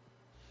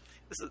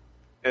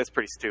 It's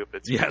pretty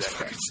stupid. Yeah, it's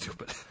fucking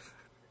stupid.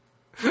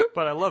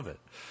 But I love it.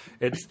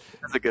 It's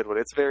a good one.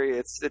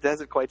 It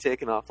hasn't quite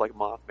taken off like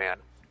Mothman.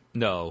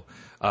 No,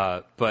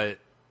 but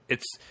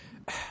it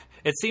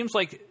seems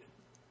like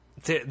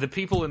the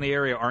people in the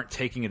area aren't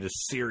taking it as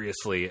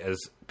seriously as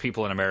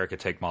people in America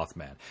take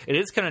Mothman. It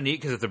is kind of neat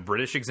because it's a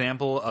British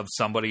example of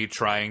somebody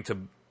trying to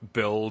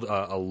build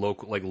a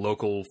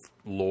local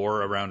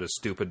lore around a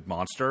stupid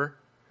monster.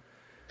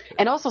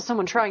 And also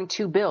someone trying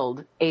to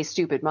build a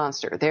stupid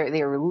monster.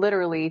 They are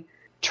literally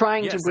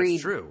trying to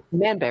breed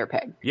man-bear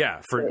pig.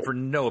 Yeah, for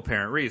no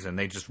apparent reason.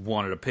 They just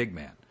wanted a pig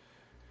man.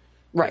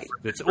 Right.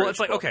 It's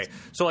like, okay,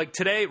 so like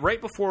today,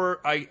 right before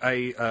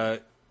I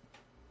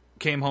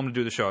came home to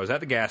do the show, I was at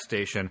the gas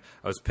station.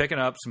 I was picking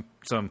up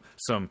some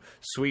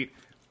sweet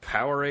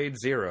Powerade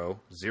Zero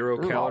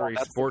calorie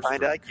sports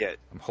drink.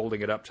 I'm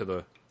holding it up to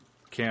the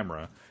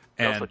camera.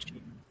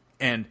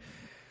 And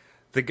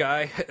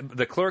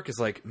the clerk is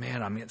like,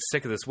 man, I'm getting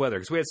sick of this weather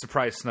because we had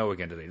surprise snow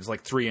again today. It's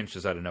like 3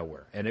 inches out of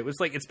nowhere, and it was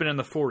like it's been in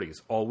the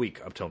 40s all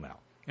week up till now.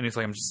 And he's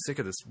like, I'm just sick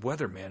of this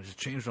weather, man. It's just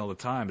changing all the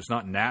time. It's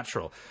not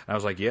natural. And I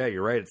was like, yeah,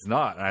 you're right. It's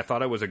not. And I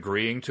thought I was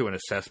agreeing to an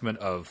assessment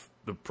of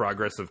the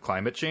progress of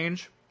climate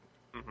change.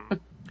 Mm-hmm.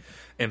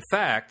 In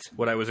fact,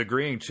 what I was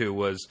agreeing to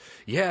was,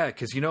 yeah,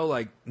 because,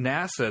 like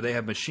NASA, they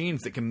have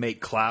machines that can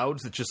make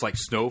clouds that just like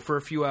snow for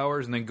a few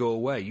hours and then go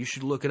away. You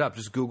should look it up.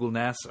 Just Google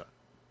NASA.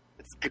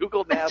 It's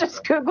Google NASA.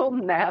 Just Google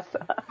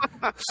NASA.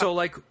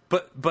 So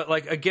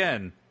but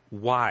again,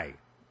 why?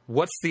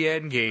 What's the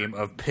end game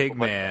of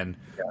Pigman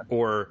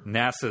or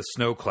NASA's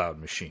snow cloud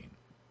machine?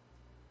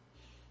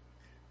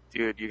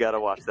 Dude, you got to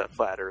watch that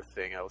flat Earth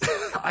thing.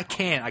 I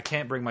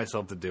can't bring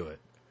myself to do it.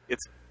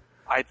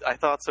 I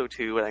thought so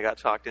too when I got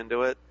talked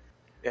into it,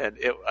 and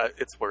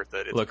it's worth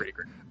it. It's pretty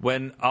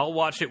great. I'll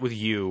watch it with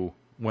you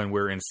when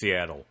we're in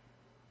Seattle.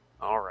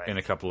 All right. In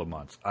a couple of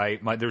months.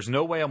 There's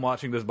no way I'm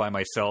watching this by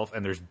myself,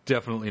 and there's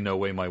definitely no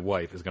way my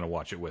wife is going to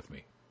watch it with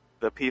me.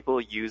 The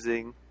people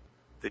using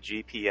the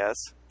GPS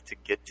to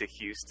get to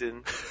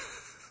Houston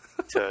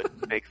to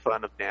make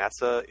fun of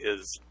NASA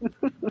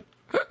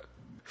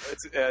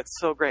it's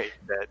so great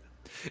that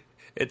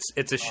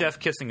it's a chef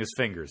kissing his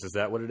fingers. Is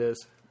that what it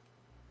is?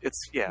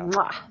 It's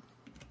Mwah.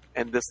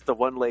 And the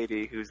one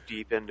lady who's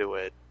deep into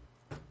it,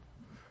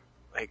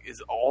 like,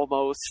 is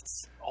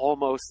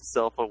almost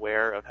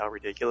self-aware of how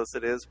ridiculous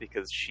it is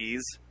because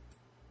she's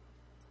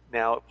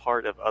now a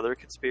part of other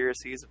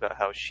conspiracies about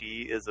how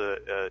she is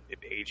an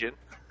agent.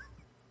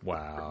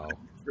 Wow.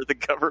 For the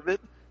government.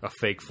 A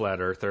fake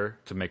flat earther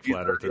to make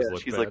flat earthers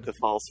look she's bad. Like the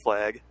false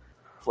flag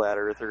flat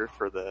earther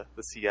for the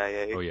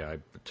CIA. Oh yeah,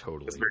 totally.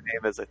 Because her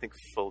name is, I think,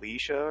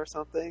 Felicia or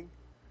something.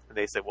 And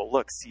they say, well,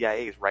 look,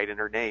 CIA is right in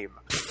her name.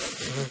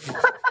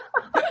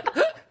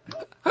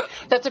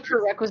 That's a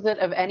prerequisite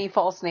of any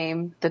false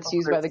name that's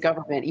used by the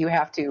government. You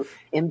have to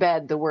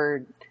embed the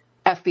word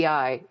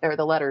FBI or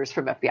the letters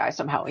from FBI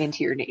somehow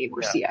into your name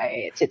or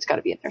CIA. It's got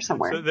to be in there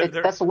somewhere. So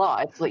that's the law.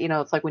 It's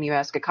it's like when you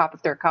ask a cop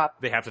if they're a cop.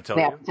 They have to tell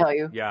you. They have to tell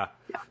you. Yeah.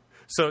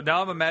 So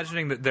now I'm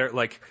imagining that they're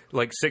like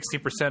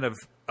 60%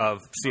 of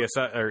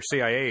CSI or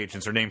CIA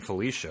agents are named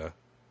Felicia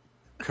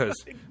because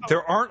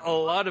there aren't a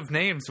lot of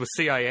names with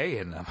CIA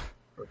in them.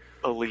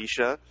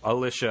 Alicia,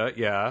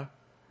 yeah.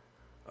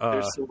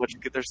 There's so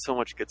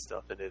much good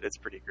stuff in it. It's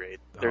pretty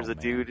great. There's a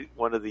dude,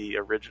 one of the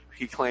original.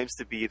 He claims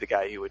to be the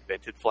guy who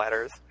invented flat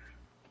Earth.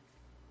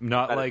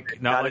 Not like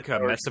a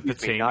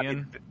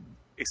Mesopotamian.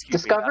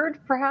 Discovered,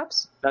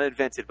 perhaps? Not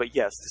invented, but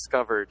yes,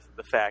 discovered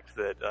the fact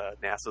that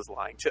NASA's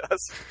lying to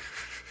us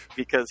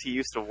because he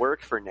used to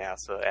work for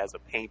NASA as a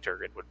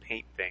painter and would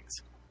paint things.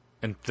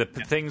 And the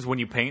things, when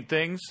you paint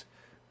things,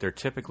 they're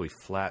typically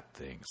flat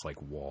things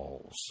like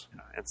walls.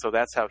 And so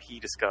that's how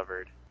he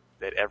discovered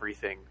that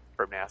everything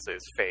from NASA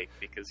is fake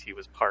because he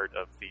was part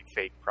of the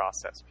fake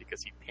process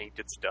because he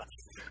painted stuff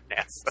for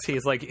NASA.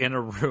 He's like in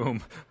a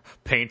room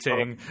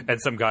painting and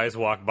some guys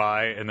walk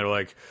by and they're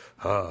like,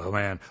 oh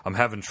man, I'm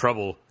having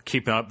trouble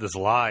keeping up this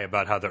lie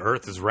about how the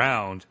earth is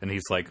round. And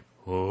he's like,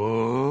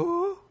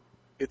 oh.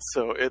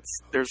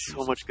 There's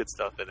so much good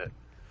stuff in it.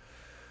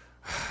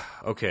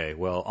 Okay,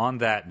 well, on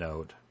that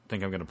note, I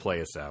think I'm going to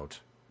play us out.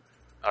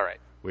 All right.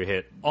 We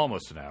hit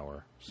almost an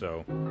hour,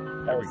 so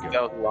there we go.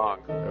 That was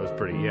long. That was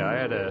pretty. Yeah, I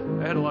had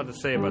a lot to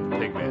say about the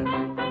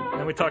Pigman,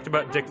 and we talked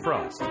about Dick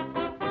Frost. All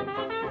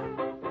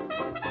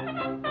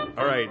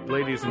right,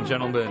 ladies and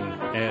gentlemen,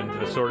 and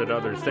assorted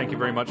others, thank you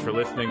very much for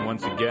listening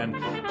once again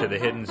to the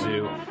Hidden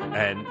Zoo,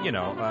 and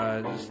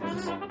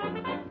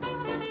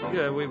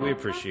we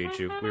appreciate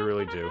you. We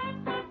really do.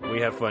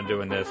 We have fun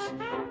doing this,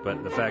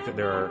 but the fact that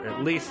there are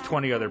at least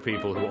 20 other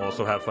people who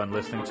also have fun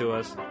listening to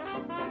us,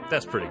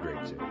 that's pretty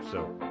great too.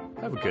 So.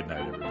 Have a good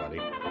night, everybody.